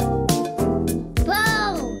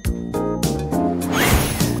 Bowl.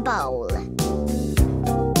 Bowl.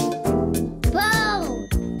 Bowl.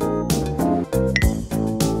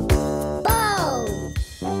 Bowl. Bowl.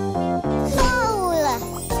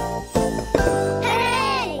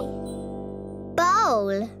 Hooray! Bowl.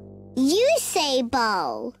 You say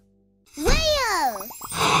bowl. Whale.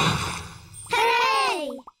 Hooray!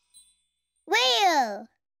 Whale.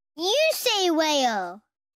 You say whale.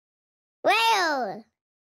 Whale.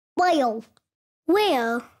 Whale.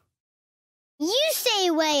 Whale. You say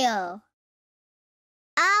whale.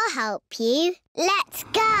 I'll help you. Let's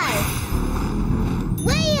go.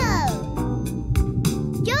 Whale.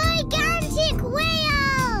 Gigantic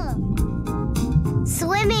whale.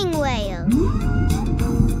 Swimming whale.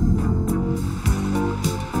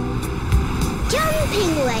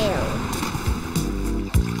 Jumping whale.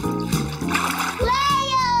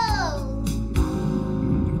 Whale.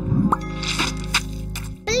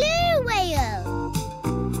 Blue whale.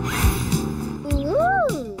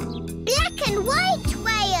 Ooh. Black and white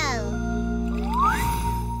whale.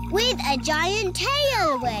 With a giant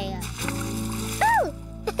tail whale. Ooh.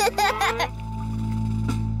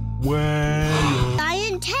 Whale.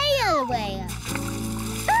 Giant tail whale.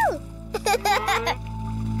 Ooh.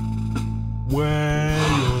 Whale.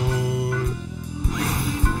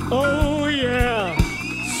 Oh yeah,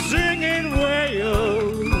 singing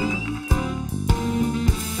whale.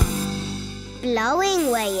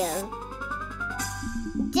 Blowing whale.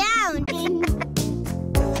 Down.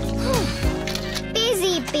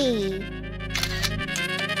 Busy bee.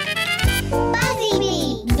 Buzzy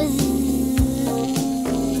bee. Buzz.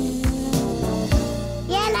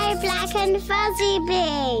 Yellow, black and fuzzy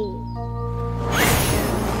bee.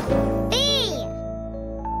 Bee.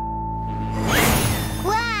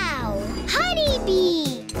 Wow. Honey bee.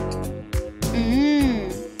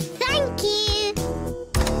 Thank you.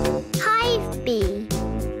 Hive bee.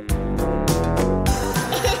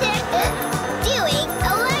 Doing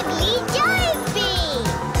a wiggly jive bee.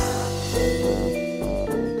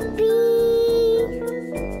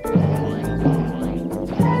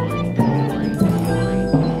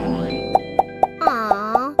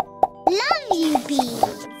 Aww, love you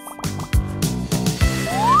bees.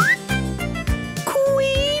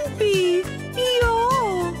 Queen bee.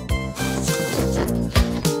 Yeah.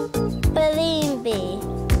 Balloon bee.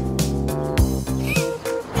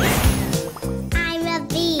 I'm a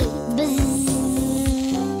bee. Buzz.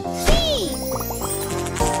 Bee.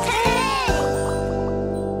 Hooray!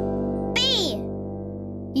 Bee.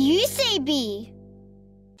 You say bee.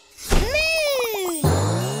 Moon.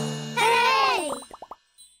 Hooray!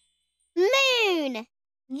 Moon.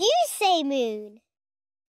 You say moon.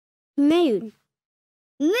 Moon.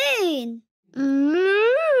 Moon.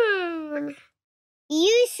 Moon.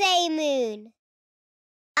 You say moon.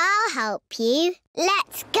 I'll help you.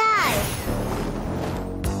 Let's go.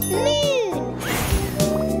 Moon.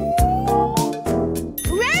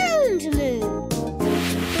 Round moon.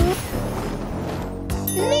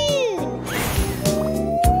 Moon.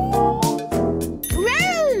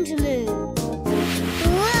 Round moon.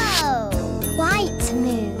 Whoa! White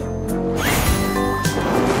moon.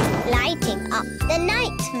 Lighting up the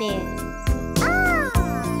night moon.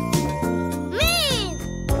 Moon!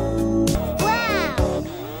 Wow!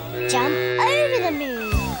 Jump over the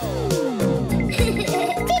moon.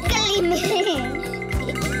 Tickly moon.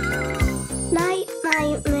 Night,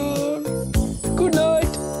 night, moon. Good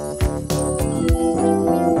night.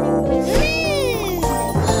 Moon!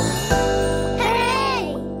 Hooray!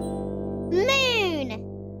 Moon!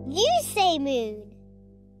 You say moon.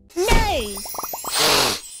 Nose.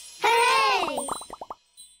 Hooray!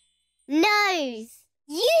 Nose.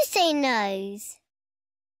 You say nose.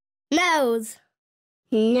 Nose.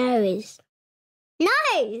 Nose.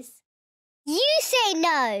 Nose. You say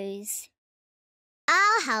nose.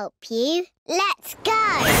 I'll help you. Let's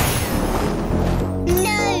go.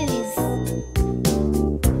 Nose.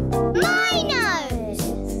 My nose.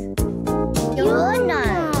 Your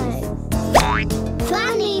nose.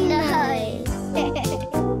 Funny nose.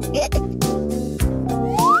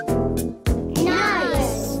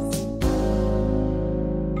 Nose.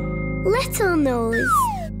 Little nose.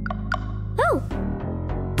 Oh.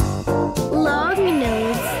 Long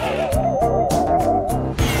nose.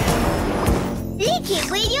 Lick it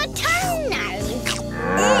with your tongue, nose.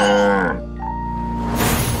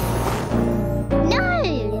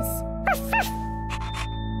 Nose.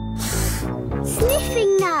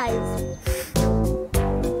 Sniffing nose.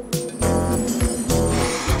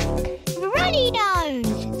 Runny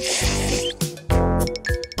nose.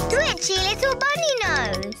 Twitchy little bunny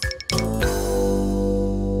nose.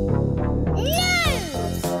 Nose.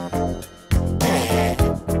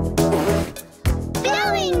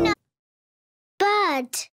 Blowing nose.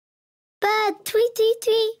 Bird. Bird, tweet, tweet,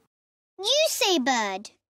 tweet. You say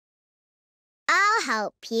bird. I'll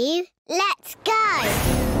help you. Let's go.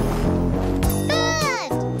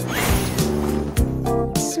 Bird.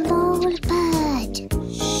 Small bird.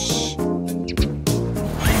 Shh.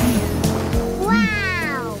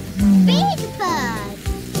 Wow. Big bird.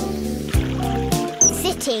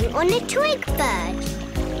 Sitting on a twig bird.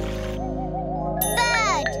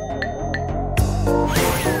 Bird.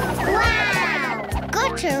 Wow.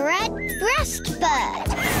 Got a red-breast bird.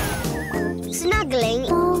 Snuggling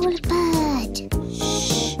all bird.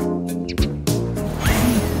 Shh.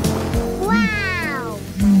 Wow!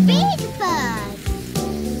 Big bird.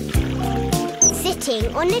 Sitting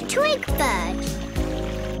on a twig bird.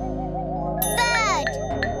 Bird.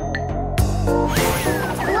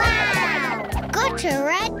 Wow! Got a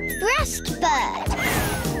red-breast bird.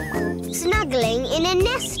 Snuggling in a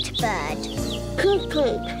nest bird.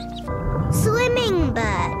 Cuckoo. Swimming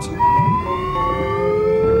bird.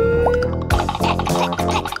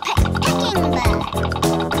 Pecking bird.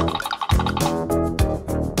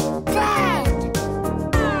 Bird.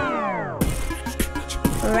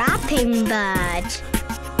 Rapping bird.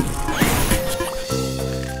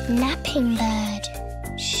 Napping bird.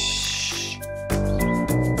 Shh.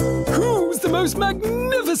 Who's the most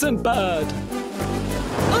magnificent bird?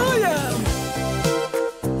 I am.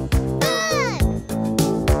 Bird!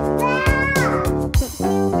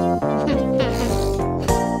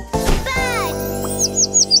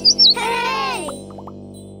 Hooray!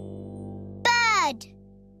 Bird!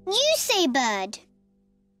 You say bird.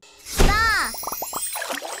 Bath!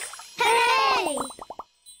 Hooray!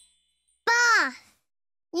 Bath!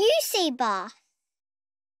 You say bath.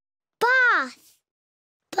 Bath!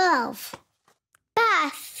 Bath.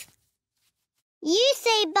 Bath! You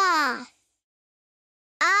say bath.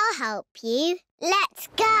 I'll help you. Let's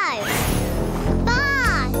go.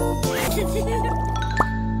 Bath!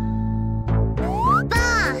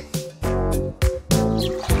 Bath!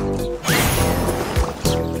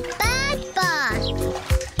 Bird bath!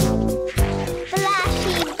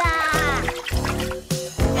 Flashy bath!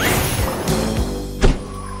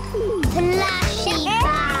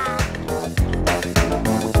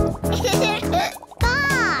 Flashy bath!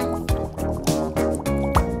 Bath!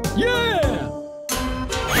 Yeah!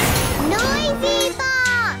 Noisy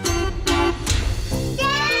bath!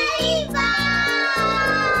 Scary bath!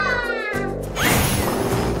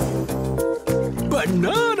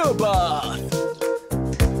 Banana bath!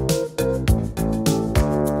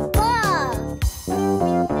 Bath!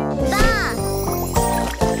 Bath!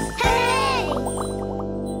 Hooray!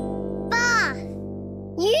 Bath!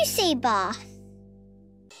 You say bath.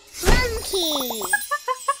 Monkey!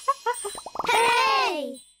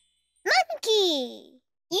 Hooray! Monkey!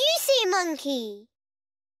 You say monkey.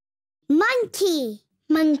 Monkey.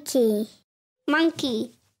 Monkey.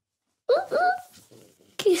 Monkey.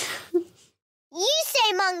 You say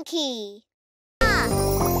say monkey. Bath.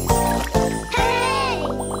 Hooray!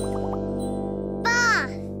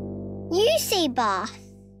 Bath. You say bath.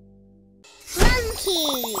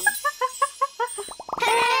 Monkey.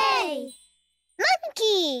 Hooray!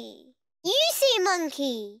 Monkey. You say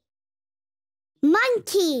monkey.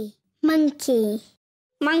 Monkey. Monkey.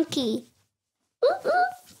 Monkey.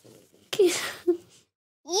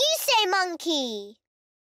 You say monkey.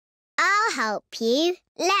 I'll help you.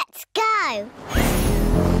 Let's go.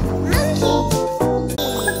 Monkey.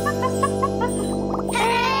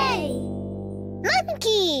 Hooray!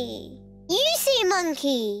 Monkey. You say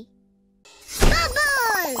monkey.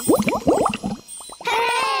 Bubble.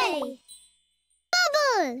 Hooray!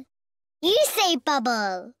 Bubble. You say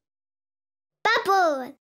bubble.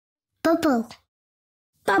 Bubble. Bubble.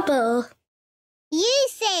 Bubble. You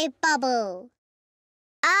say bubble.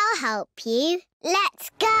 I'll help you. Let's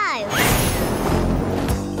go.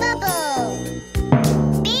 Bubble.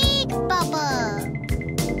 Big bubble.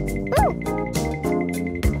 Ooh.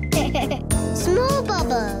 Small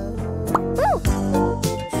bubble. Ooh.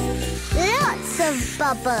 Lots of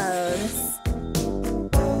bubbles.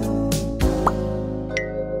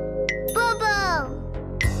 Bubble.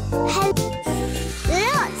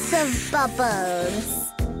 Lots of bubbles.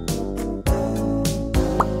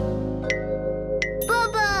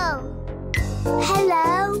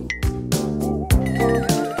 Hello.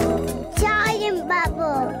 Giant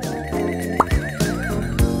bubble.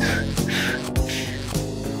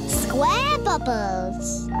 Square bubbles.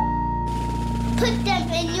 Put them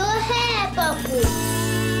in your hair bubble.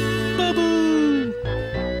 Bubble!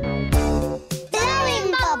 Blowing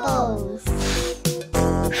bubbles.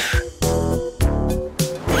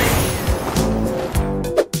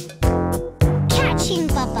 Catching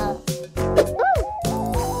bubble.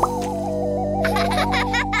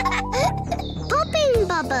 Popping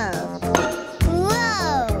bubble.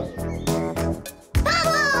 Whoa!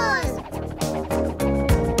 Bubbles!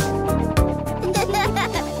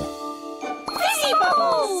 Fizzy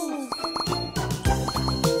bubbles!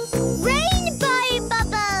 Rainbow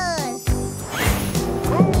bubbles!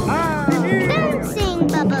 Bouncing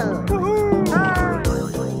bubble!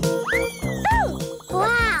 Oh,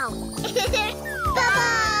 wow!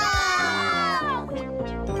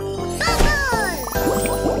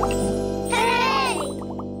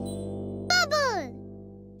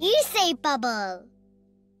 You say bubble.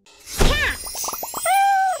 Cat.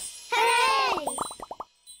 Hooray!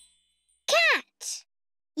 Cat.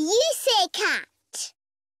 You say cat.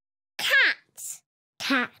 Cat.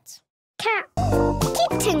 Cat. Cat.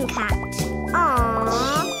 Kitten cat.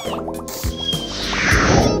 Aww.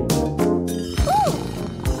 Ooh.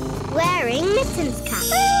 Wearing mittens cat.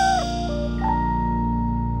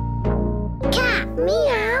 Cat.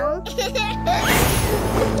 Meow.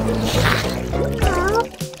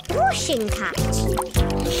 Washing cat.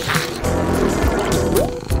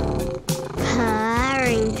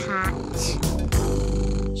 Purring cat.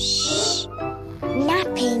 Shh.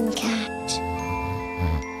 Napping cat.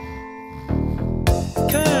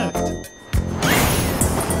 Cat!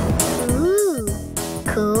 Ooh.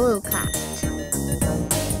 Cool cat.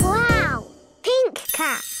 Wow. Pink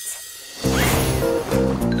cat.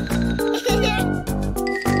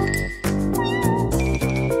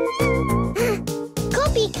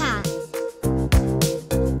 Copycat.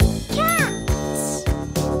 Cat.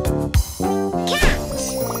 Cat.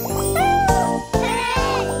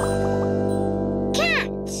 Hooray!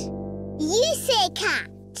 Cat. You say cat.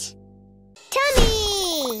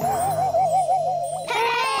 Tummy.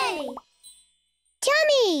 Hooray!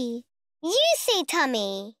 Tummy. You say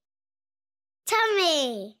tummy.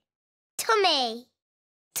 Tummy. Tummy.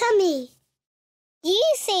 Tummy. You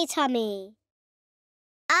say tummy.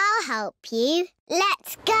 I'll help you.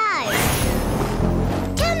 Let's go.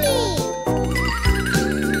 Tummy.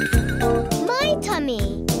 My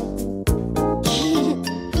tummy.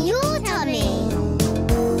 Your tummy.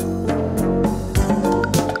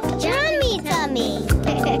 Yummy tummy.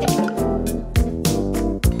 Tummy.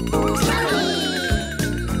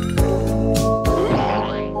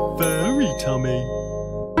 Furry tummy.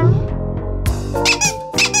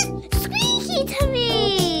 Squeaky tummy.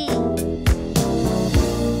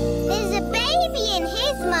 There's a baby in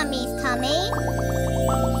his mummy's tummy.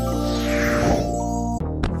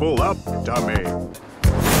 Full up tummy.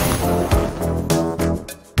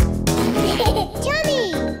 Tummy.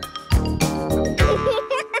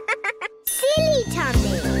 Silly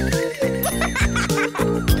tummy.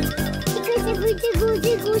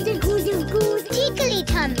 Tickly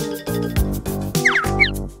tummy.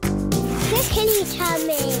 Tickly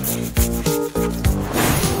tummy.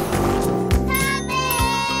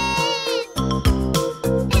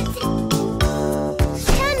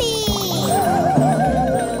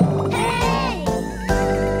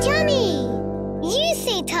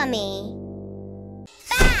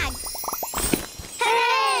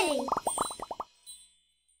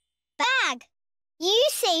 You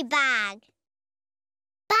say bag.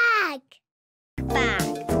 Bag.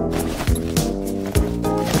 Bag.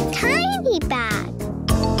 Tiny bag.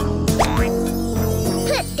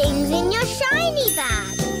 Put things in your shiny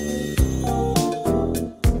bag.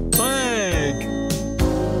 Bag.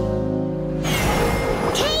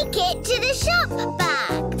 Take it to the shop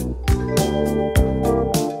bag.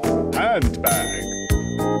 Handbag.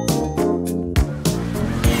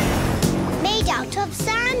 Made out of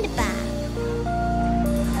sandbag.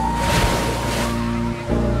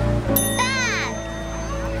 Bag.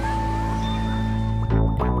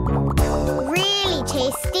 Really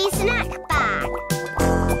tasty snack bag.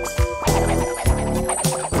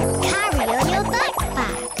 Carry on your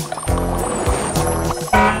backpack.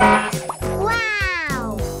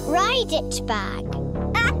 Wow! Ride it bag.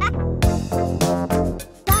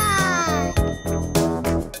 Bag.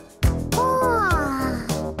 Oh,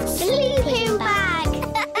 sleeping bag.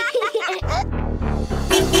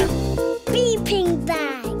 Beeping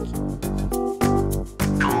bag.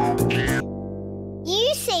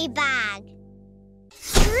 You say bag.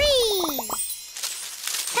 Tree.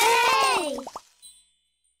 Hey!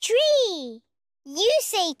 Tree. You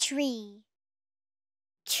say tree.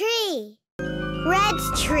 Tree. Red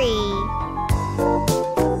tree.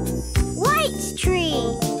 White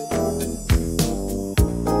tree.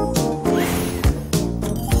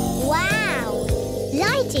 Wow!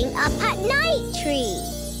 Lighting up at night tree.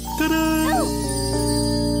 Ta-da!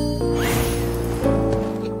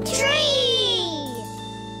 Tree!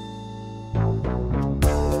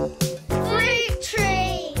 Fruit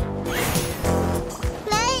tree.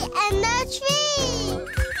 Play in the tree.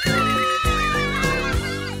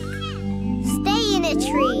 Stay in a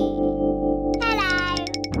tree. Hello.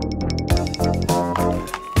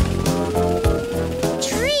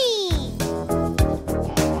 Tree.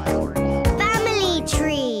 Family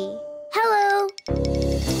tree. Hello.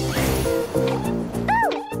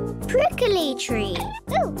 Oh, prickly tree.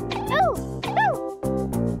 Oh, oh, oh.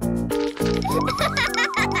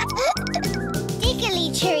 Diggly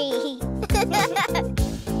tree.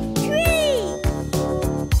 Tree.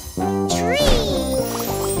 Tree.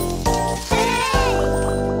 Hey.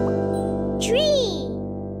 Tree.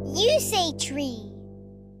 You say tree.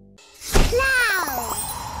 Cloud.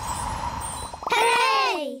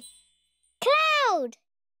 Hey. Cloud.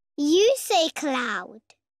 You say cloud.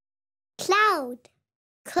 Cloud.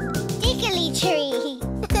 Diggly tree.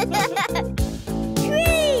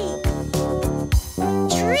 Tree.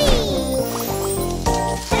 Tree.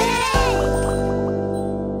 Hey.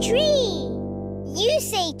 Tree. You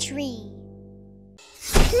say tree.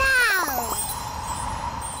 Cloud.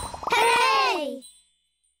 Hey.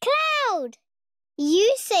 Cloud.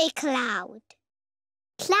 You say cloud.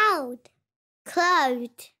 Cloud.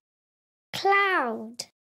 Cloud. Cloud.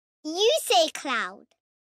 You say cloud.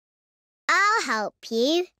 I'll help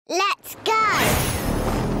you. Let's go.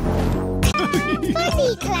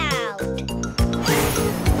 Funny cloud.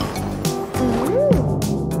 Ooh.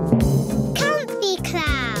 Comfy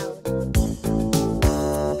cloud.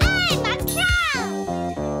 I'm a cloud.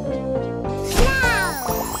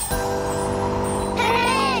 Cloud.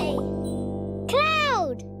 Hey.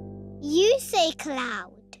 Cloud. You say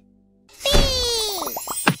cloud. Feet.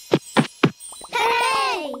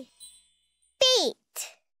 Hey. Feet.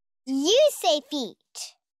 You say feet.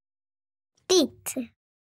 Feet.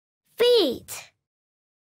 Feet.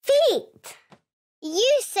 Feet.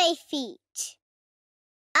 You say feet.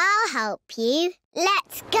 I'll help you.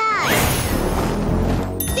 Let's go.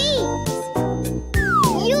 Feet.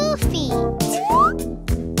 Your feet.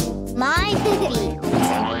 My feet.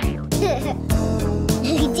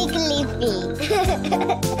 Tickly feet.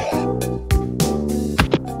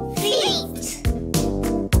 Feet.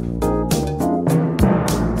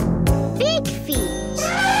 Big feet.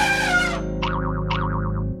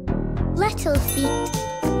 Little feet.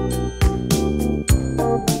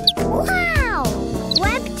 Wow!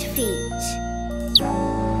 Webbed feet.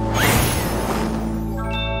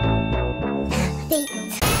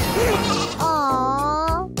 Feet.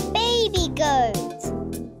 Aww, baby goat.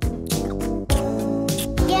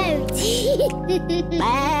 Goat.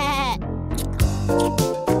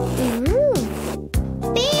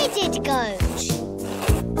 Bearded goat.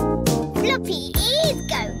 Floppy eared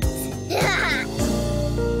goat.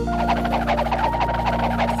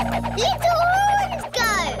 Little horned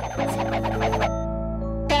goat.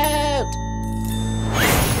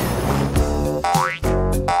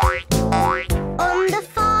 On the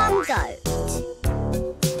farm goat.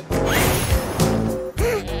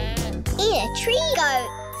 In a tree goat.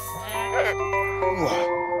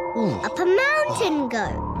 Up a mountain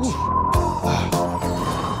goat.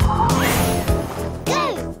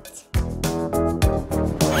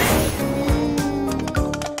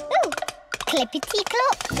 Tippity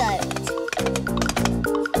clop goat.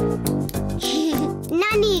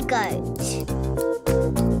 Nanny goat.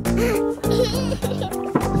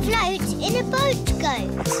 Float in a boat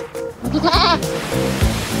goat.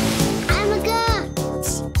 I'm a goat.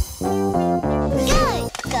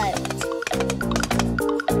 Goat goat.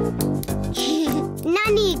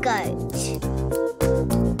 Nanny goat.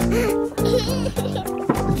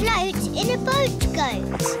 Float in a boat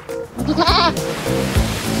goat.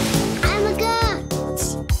 I'm a goat.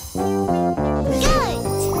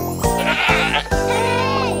 Goat.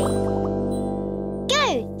 Hooray!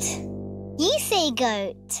 Goat. You say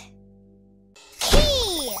goat.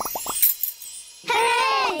 Key.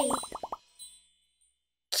 Hooray!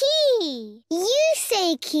 Key. You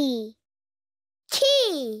say key.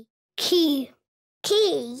 Key. Key.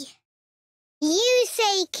 Key. You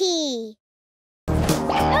say key.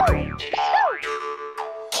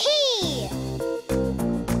 Key.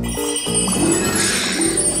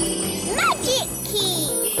 Magic key.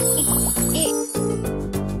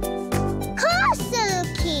 Castle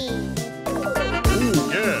key.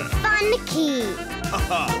 Yeah. Fun key.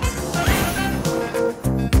 Haha.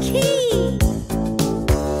 Key.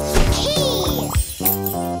 Key.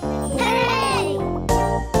 Hooray!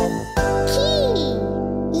 Key.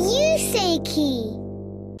 You say key.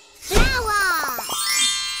 Flower.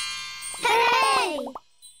 Hooray!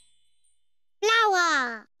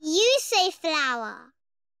 Flower. You say flower.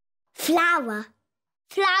 Flower.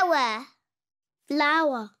 Flower.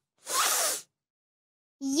 Flower.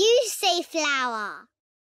 You say flower.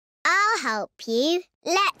 I'll help you.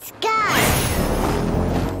 Let's go.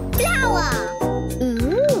 Flower.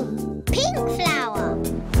 Ooh, pink flower.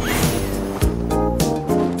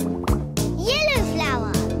 Yellow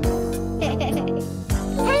flower.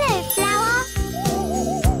 Hello, flower.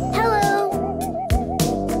 Hello.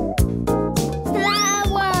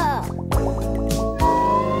 Flower.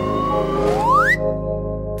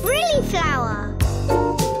 Frilly flower.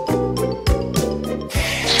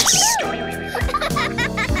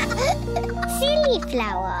 Silly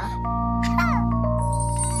flower.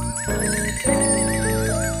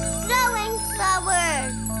 Throwing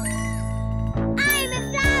flowers. I'm a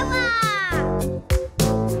flower.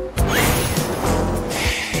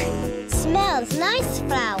 Smells nice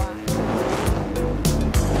flower.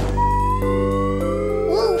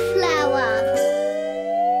 Wallflower.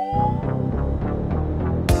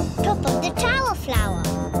 Top of the tower flower.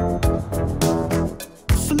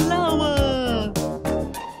 Flower.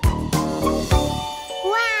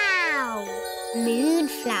 Wow!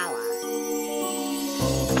 Moonflower.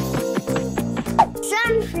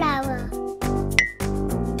 Sunflower.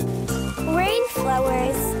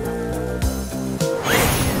 Rainflowers.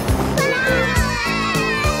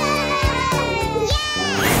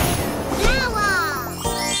 Flower!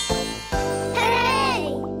 Hooray!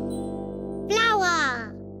 Flower.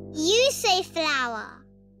 You say flower.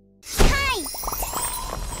 Kite.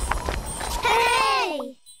 Hooray!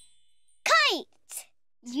 Kite.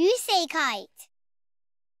 You say kite.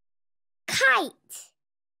 Kite.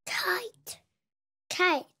 Kite.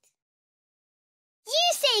 Kite. You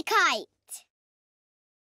say kite.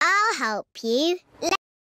 I'll help you.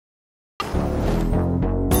 Kite.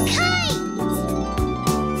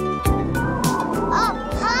 Up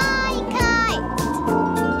high kite.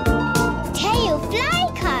 Tail fly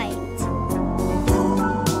kite.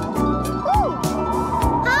 Ooh.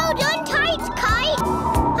 Hold on tight kite.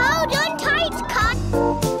 Hold on tight kite.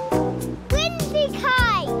 Windy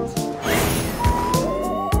kite.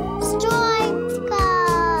 Striped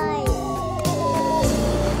kite.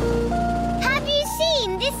 Have you seen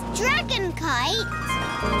this dragon kite?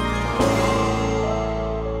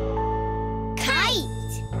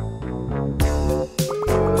 Kite.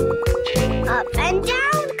 Up and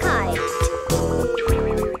down kite.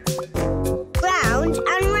 Round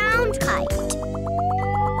and round kite.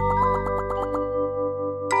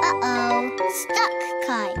 Uh-oh, stuck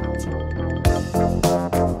kite.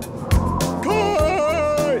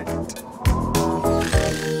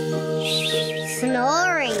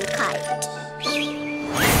 Snoring kite.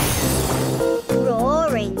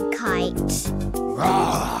 Roaring kite.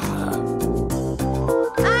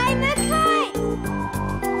 I'm a kite.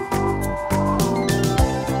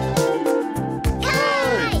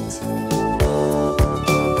 Kite.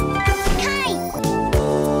 Kite.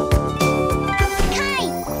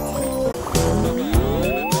 Kite.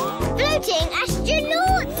 Floating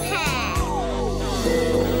astronaut's hair.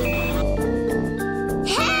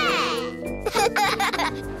 Hair.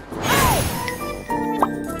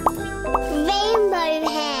 Rainbow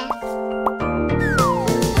hair.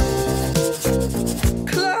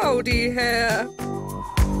 Cloudy hair.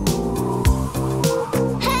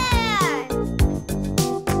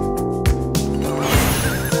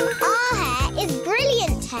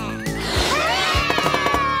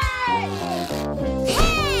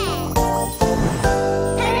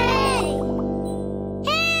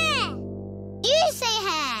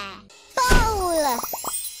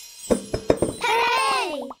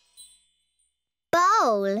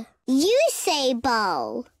 You say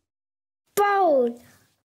bowl. Bowl.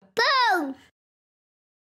 Bowl.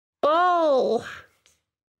 Bowl.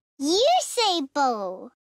 You say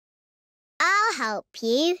bowl. I'll help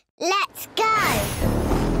you. Let's go.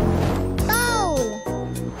 Bowl.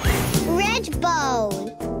 Red bowl.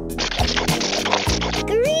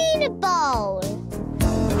 Green bowl.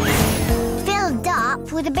 Filled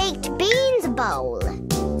up with a baked beans bowl.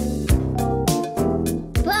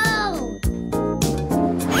 Bowl.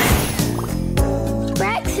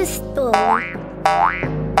 Breakfast bowl.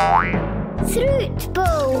 Fruit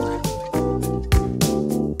bowl.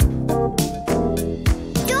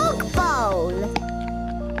 Dog bowl.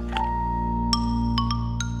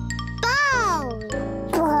 Bowl.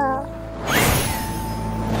 Bowl.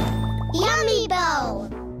 Yummy bowl.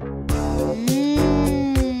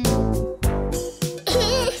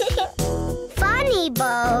 Funny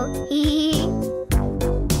bowl.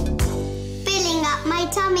 Filling up my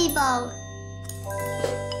tummy bowl.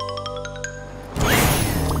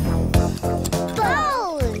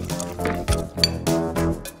 Bowl.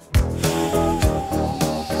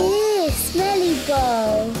 Ew, smelly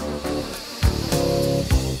bowl.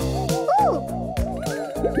 Ooh.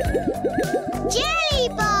 Jelly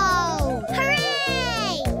bowl.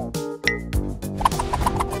 Hooray!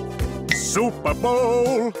 Super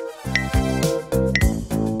Bowl.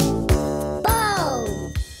 Bowl.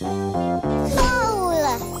 Bowl.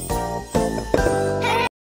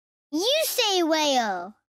 You say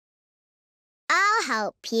whale. I'll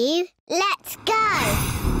help you. Let's go.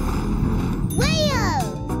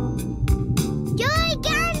 Whale.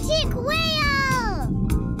 Gigantic whale.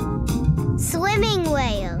 Swimming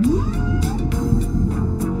whale.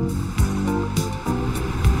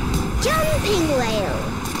 Jumping whale.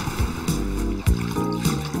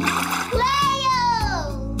 Whale.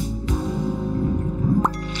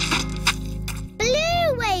 Blue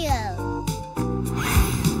whale.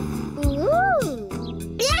 Ooh.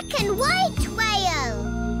 Black and white whale.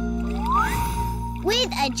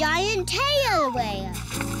 With a giant tail whale.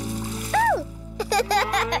 Ooh.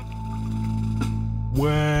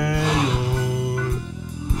 Whale.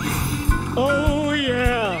 Oh,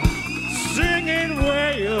 yeah. Singing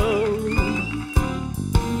whale.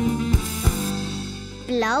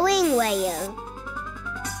 Blowing whale.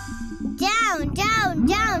 Down, down,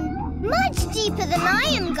 down. Much deeper than I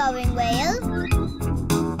am going, whale.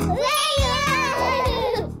 Whale!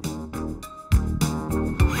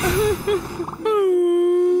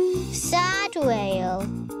 Sad whale.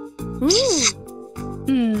 Bee.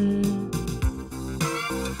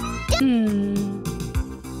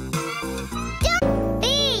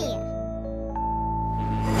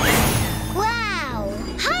 Wow!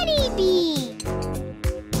 Honeybee.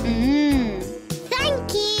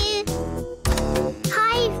 Thank you.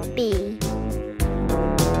 Hive bee.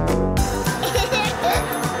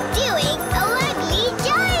 Doing a lovely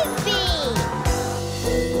jive bee.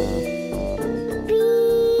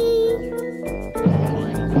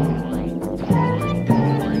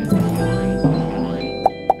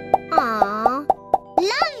 Aww.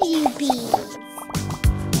 Love you, bees.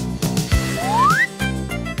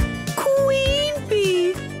 Queen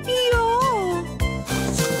bee. Yeah.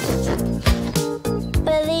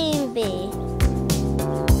 Balloon bee.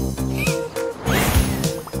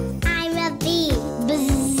 I'm a bee.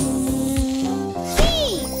 Bzzz.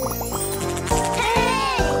 Bee.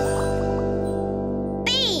 Hey.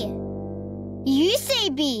 Bee. You say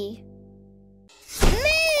bee.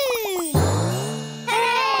 Moon.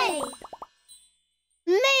 Hey.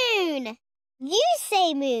 Moon. You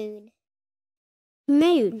say moon.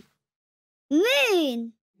 Moon.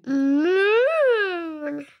 Moon.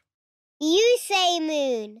 Moon. You say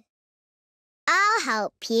moon. I'll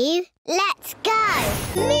help you. Let's go.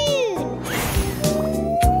 Moon.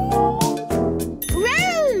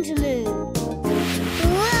 Round moon.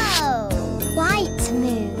 Whoa. White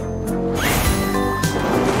moon.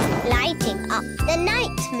 Lighting up the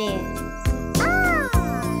night moon. Ah.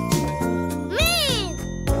 Moon.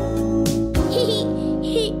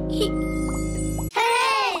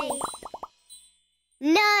 Hey!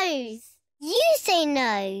 Nose. You say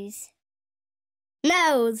nose.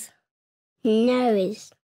 Nose.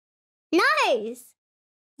 Nose. Nose.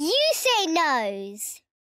 You say nose.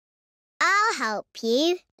 I'll help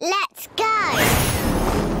you. Let's go.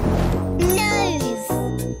 Nose.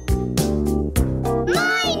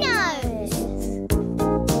 My nose.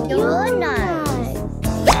 Your nose.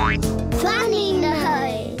 Funny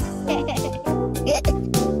nose.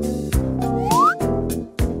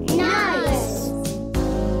 Nose.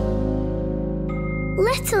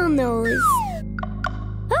 Little nose.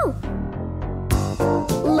 Oh.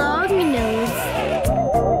 Long nose.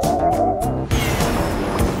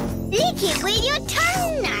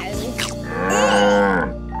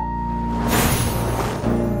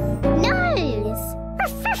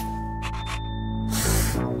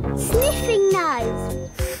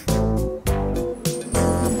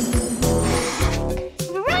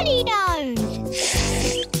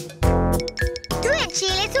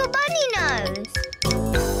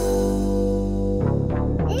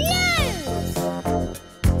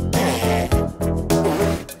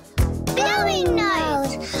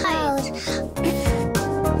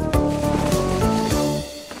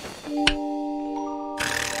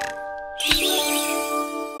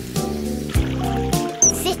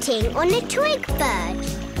 on a twig bird.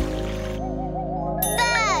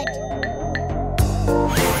 Bird.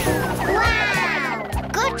 Wow!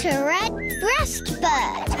 Got a red-breast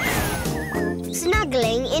bird.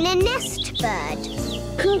 Snuggling in a nest bird.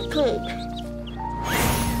 Cuckoo.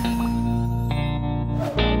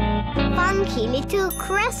 Funky little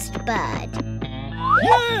crest bird.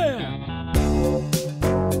 Yeah!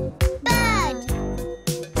 Bird.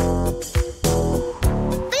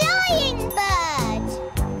 Flying bird.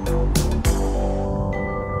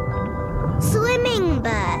 Swimming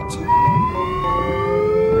bird.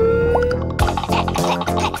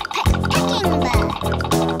 Pecking bird.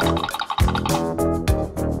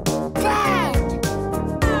 Bird.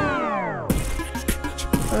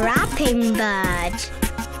 Rapping bird.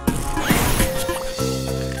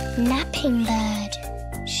 Napping bird.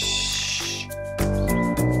 Shh.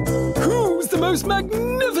 Who's the most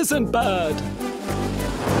magnificent bird?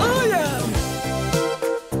 I am!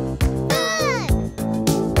 Bird.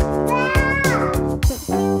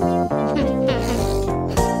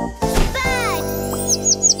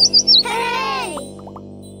 Hooray!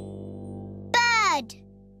 Bird.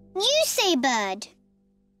 You say bird.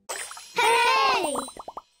 Hooray!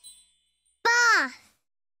 Bath.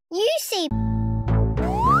 You say bath.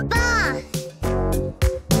 Bird bath.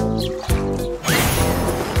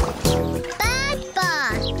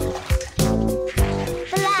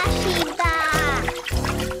 Flashy bath.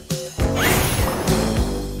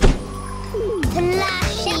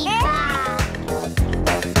 Flashy bath.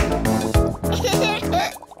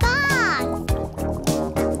 Bath.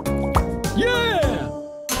 Yeah!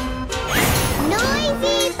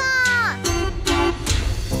 Noisy bath.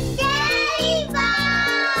 Scary bath.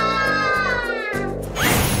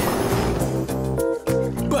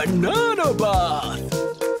 Banana bath!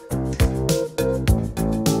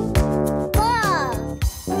 Bath.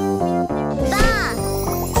 Bath.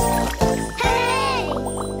 Hey!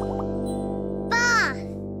 Bath.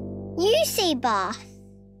 You say bath.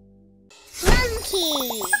 Monkey.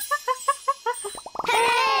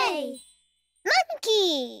 Hey!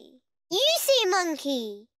 Monkey. You say monkey.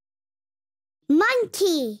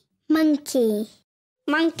 Monkey. Monkey.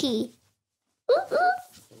 Monkey.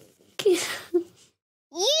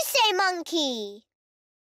 You say monkey.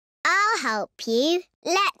 I'll help you.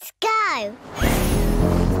 Let's go.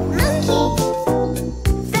 Monkey.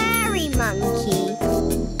 Fairy monkey.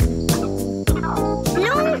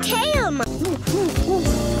 Long tail monkey.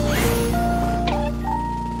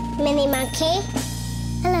 Mini monkey.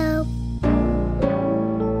 Hello.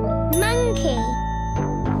 Monkey.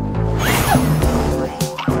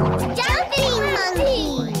 Jumping monkey.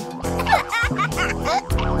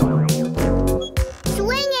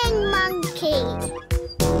 Swinging monkey.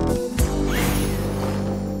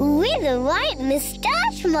 With a white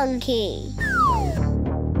moustache monkey.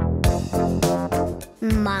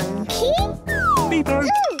 Monkey? Beepo.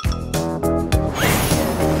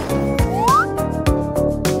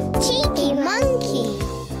 Cheeky monkey.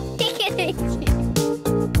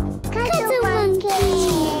 Cuddle monkey.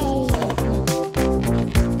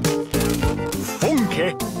 Funky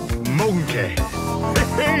monkey.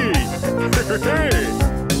 Hey, hey, hey.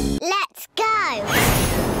 Let's go.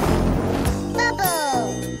 Bubble.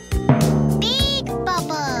 Big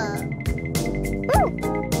bubble. Ooh.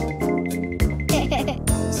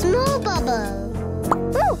 Small bubble.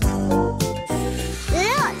 Ooh.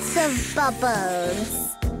 Lots of bubbles.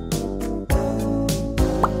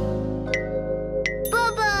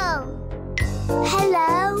 Bubble.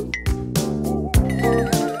 Hello.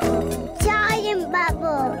 Giant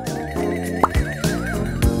bubble.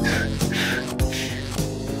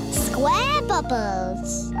 Square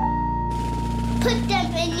bubbles. Put them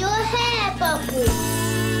in your hair bubble.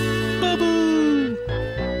 Bubble!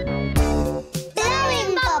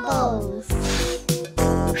 Blowing bubbles.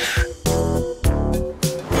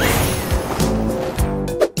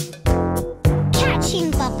 Catching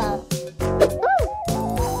bubble.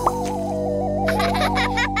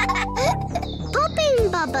 Popping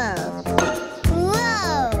bubble.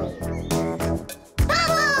 Whoa!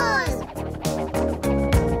 Bubbles!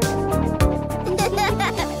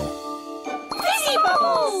 Fizzy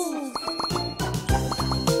bubbles!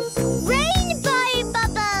 Rainbow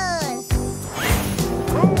bubbles!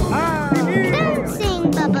 Bouncing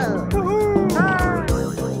bubble!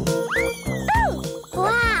 Oh,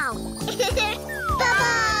 wow!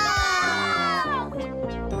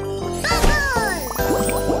 Bubble!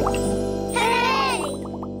 Hooray!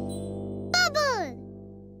 Bubble!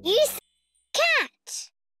 You say cat.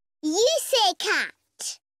 You say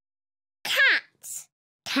cat. Cat.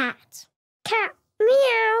 Cat. Cat.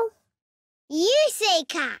 Meow. You say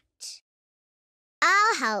cat.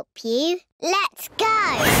 I'll help you. Let's go.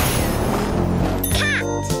 Cat.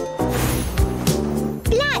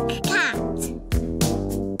 Black cat.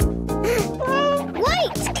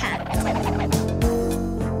 White cat.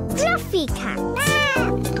 Fluffy cat.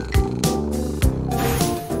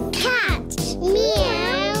 Cat.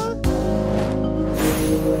 Meow.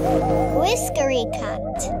 Whiskery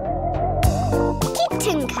cat.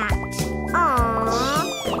 Kitten cat. Aww.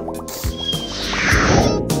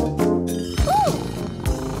 Ooh.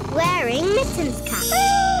 Wearing mittens cat.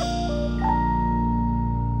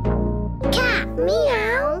 Cat.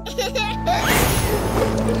 Meow.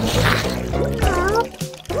 Oh.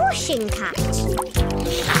 Washing cat.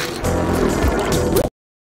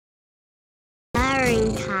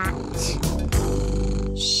 Purring cat.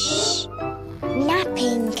 Shh.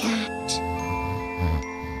 Napping cat.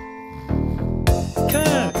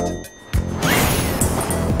 Cat.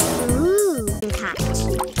 Ooh, cat.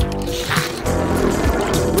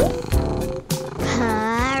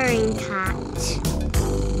 Purring cat.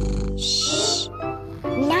 Shh.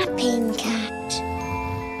 Napping cat.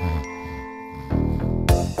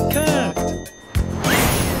 Cat.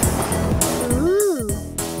 Ooh,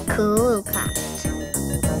 cool cat.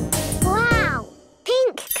 Wow,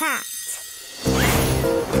 pink cat.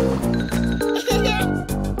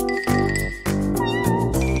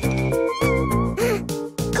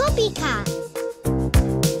 Copycat.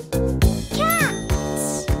 Cats.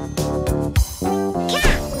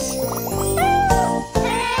 Cat.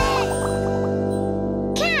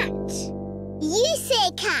 Cat. You say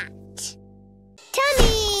cat.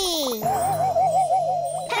 Tummy.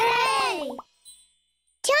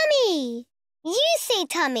 Tummy. You say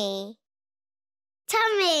tummy.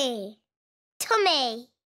 Tummy. Tummy.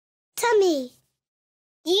 Tummy.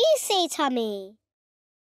 You say tummy.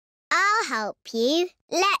 I'll help you.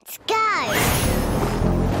 Let's go.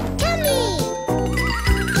 Tummy.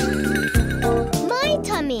 My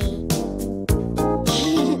tummy.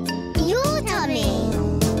 Your tummy.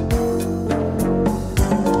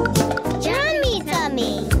 Yummy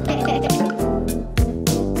tummy.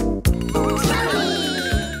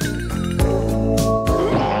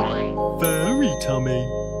 Furry tummy.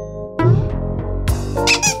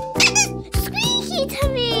 Squeaky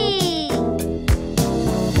tummy.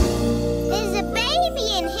 There's a baby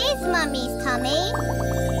in his mummy's tummy.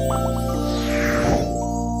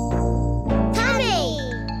 Tummy.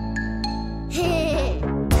 Your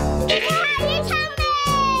tummy.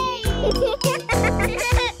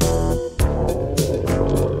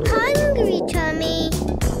 Hungry tummy.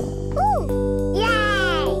 Ooh,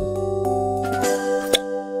 yay!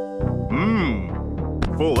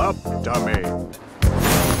 Full up, tummy.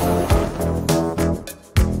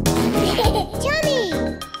 Tummy.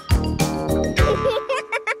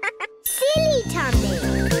 Silly tummy.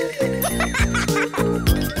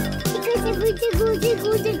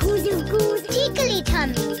 Tickly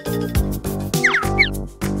tummy.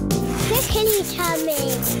 Prickly tummy.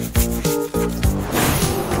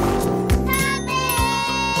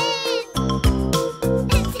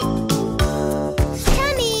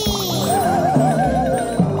 Tummy.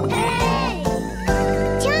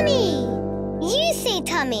 Tummy. You say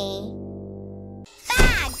tummy.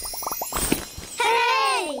 Bag.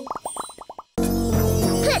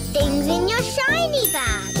 Put things in your shiny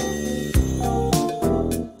bag.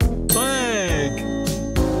 Bag.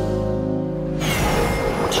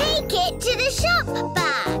 Take it to the shop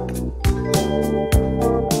bag.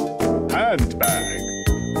 Handbag.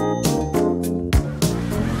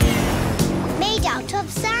 Made out of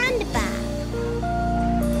sandbag.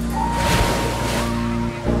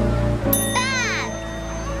 Bag.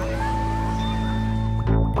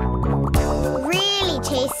 Really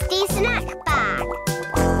tasty snack bag.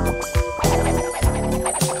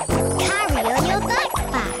 Carry on your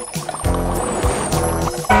backpack.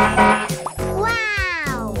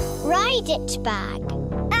 Wow! Ride it bag.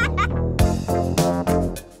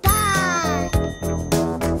 Bag.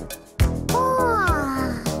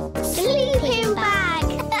 Oh, sleeping bag.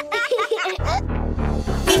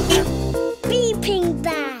 Beeping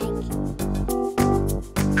bag.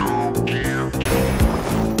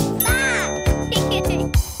 Bag.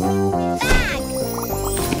 Bag.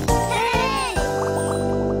 Hey.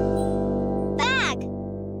 Bag.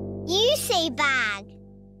 You say bag.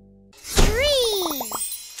 Tree.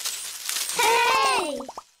 Hey.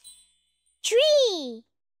 Tree.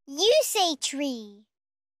 You say tree.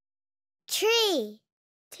 Tree.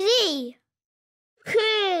 Tree.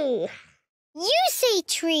 Tree. You say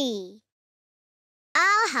tree.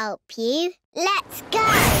 I'll help you. Let's go.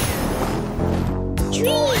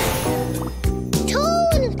 Tree.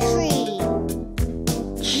 Tall tree.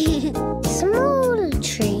 Small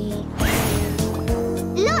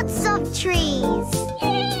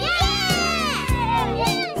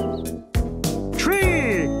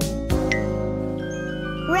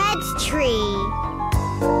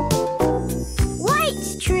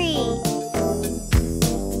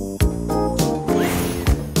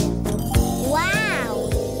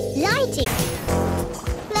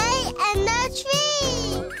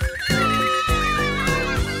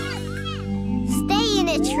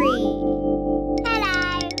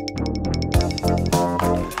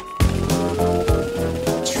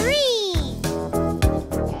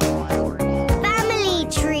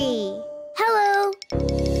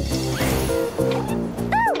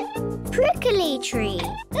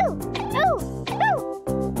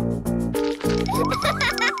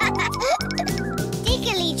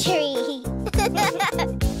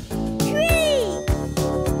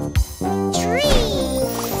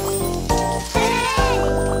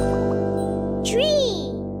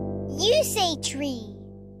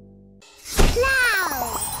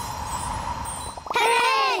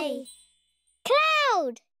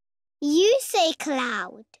say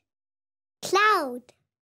cloud. Cloud.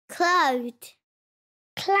 Cloud.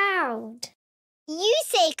 Cloud. You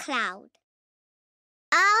say cloud.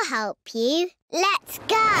 I'll help you. Let's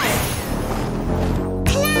go.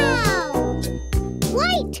 Cloud.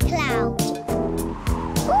 White cloud.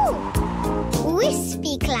 Ooh.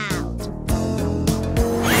 Wispy cloud.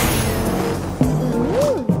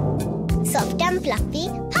 Ooh. Soft and fluffy,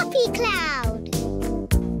 puppy cloud.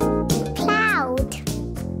 Cloud.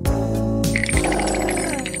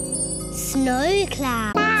 Snow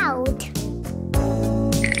cloud. Cloud.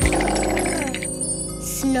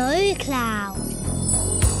 Snow cloud.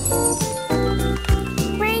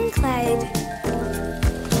 Rain cloud.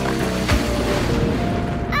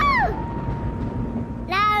 Oh!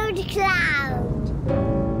 Loud cloud.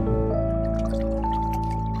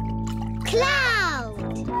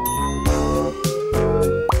 Cloud.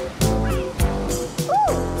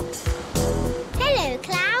 Ooh. Hello,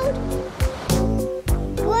 cloud.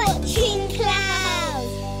 Watching cloud.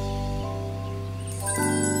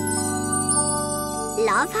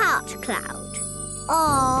 Love heart cloud.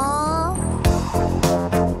 Aww.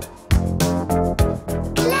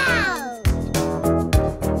 Cloud.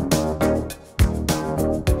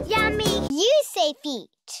 Yummy. You say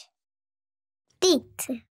feet. Feet.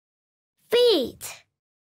 Feet.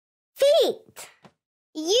 Feet.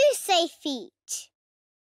 You say feet.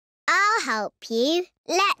 I'll help you.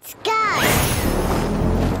 Let's go.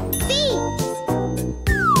 Feet.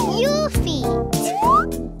 Your feet.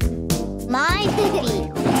 My feet.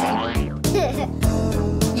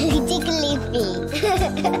 Tickly feet.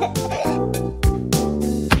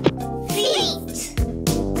 Feet.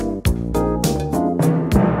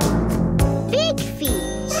 Big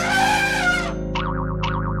feet.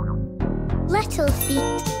 Little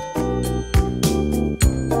feet.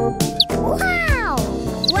 Wow!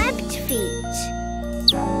 Webbed feet.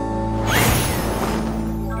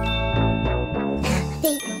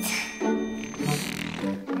 Feet.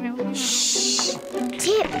 Shh.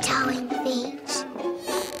 Tiptoeing feet.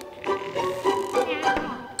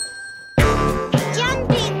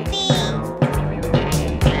 Jumping feet.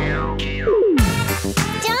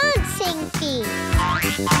 Dancing feet.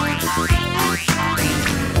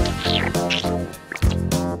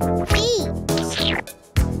 Feet.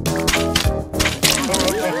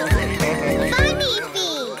 Funny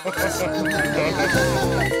feet.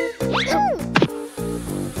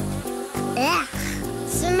 Ugh,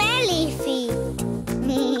 smelly feet.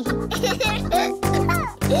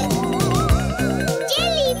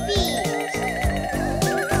 Jelly feet.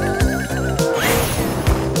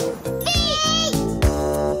 Feet.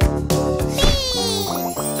 Feet.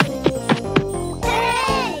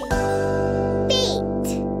 Hey. Feet.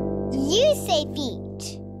 You say feet.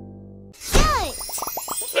 Goat.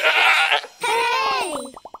 Hey.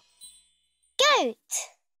 Goat.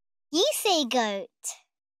 You say goat.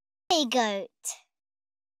 Say goat.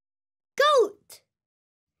 Goat.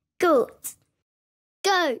 Goat.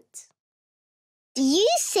 Goat. You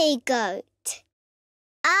say goat.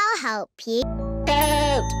 I'll help you.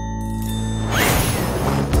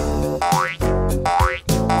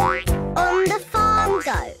 On the farm,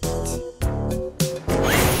 goat.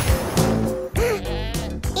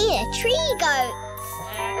 In a tree, goat.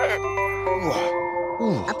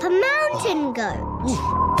 Up a mountain, goat.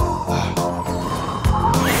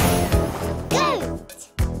 Goat.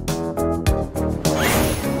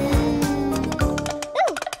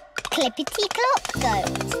 Ooh, clippity-clop,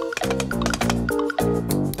 goat.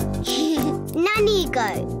 Nanny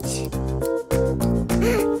goat.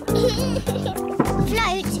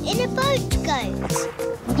 Float in a boat, goat.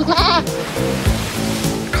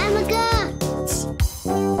 I'm a goat.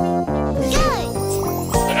 Goat.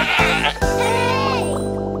 Hey.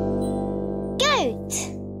 Goat.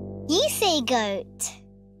 You say goat.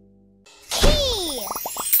 Key.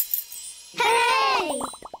 Hey.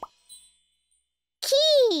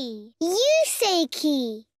 Key. You say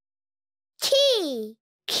key. Key.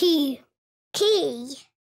 Key. Key.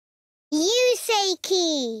 You say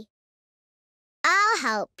key. I'll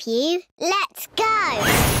help you. Let's go.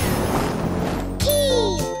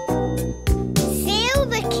 Key.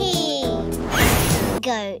 Silver key.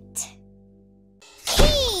 Goat.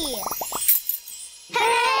 Key.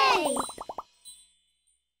 Hey.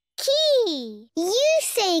 Key. You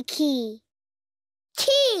say key.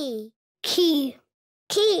 Key. Key.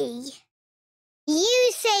 Key.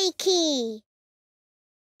 You say key.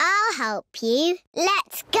 I'll help you.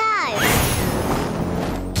 Let's go.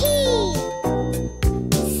 Key.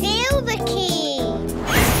 Silver key.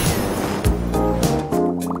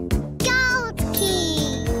 Gold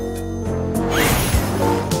key.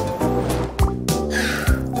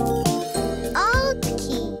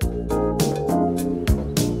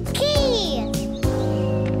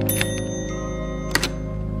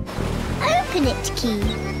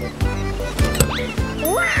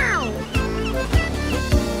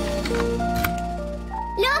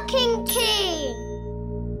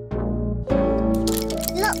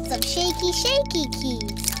 shaky, shaky key.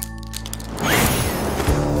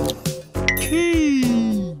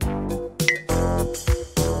 Key.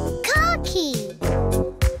 Car key.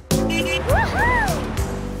 Woohoo!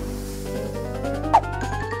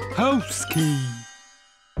 House key.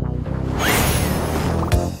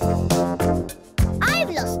 I've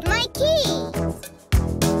lost my keys.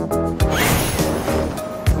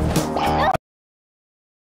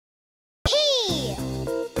 Key.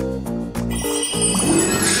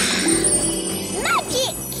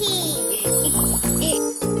 Magic key.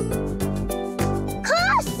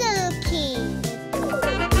 Castle key.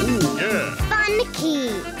 Yeah. Fun key.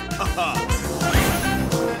 Haha.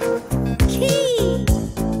 Key.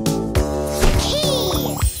 Key.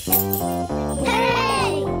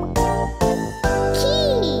 Hooray!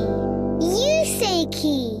 Key. You say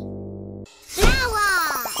key. Flower.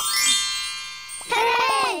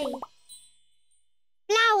 Hooray!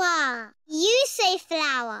 Flower. You say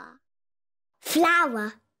flower.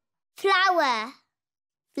 Flower. Flower.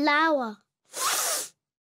 Flower.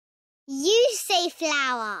 You say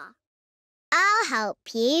flower. I'll help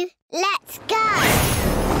you. Let's go.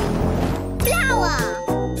 Flower.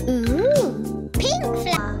 Ooh, pink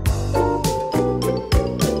flower.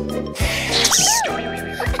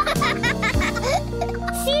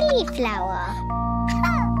 Silly flower.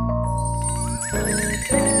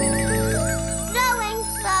 Throwing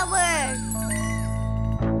flowers.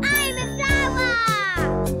 I'm a flower.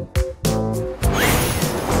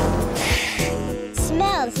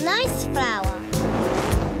 Smells nice flower.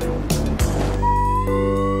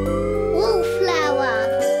 Wallflower.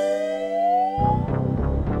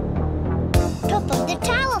 Top of the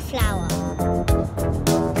tower flower.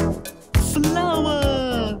 Flower.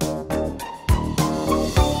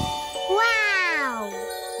 Wow!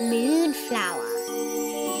 Moonflower.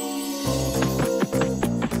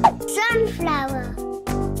 Sunflower.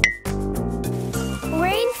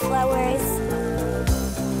 Rainflowers.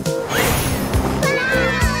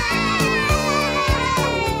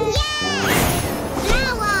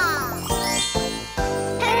 Flower!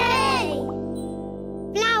 Hooray!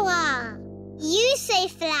 Flower. You say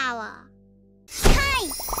flower.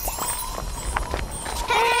 Kite.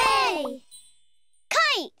 Hooray!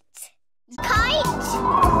 Kite. Kite.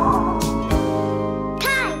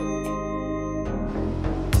 Kite.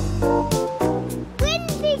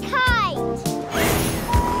 Windy kite.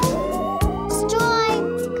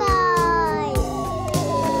 Striped kite.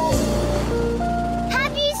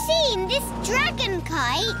 Have you seen this dragon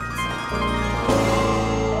kite?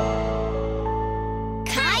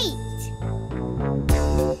 Kite.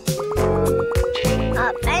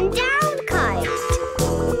 Up and down kite.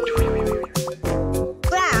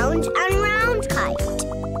 Round and round kite.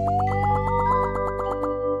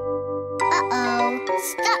 Uh-oh,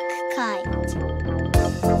 stuck kite.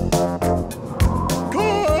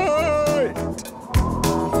 Kite.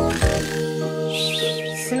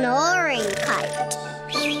 Snoring kite.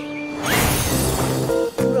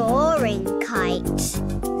 Roaring kite.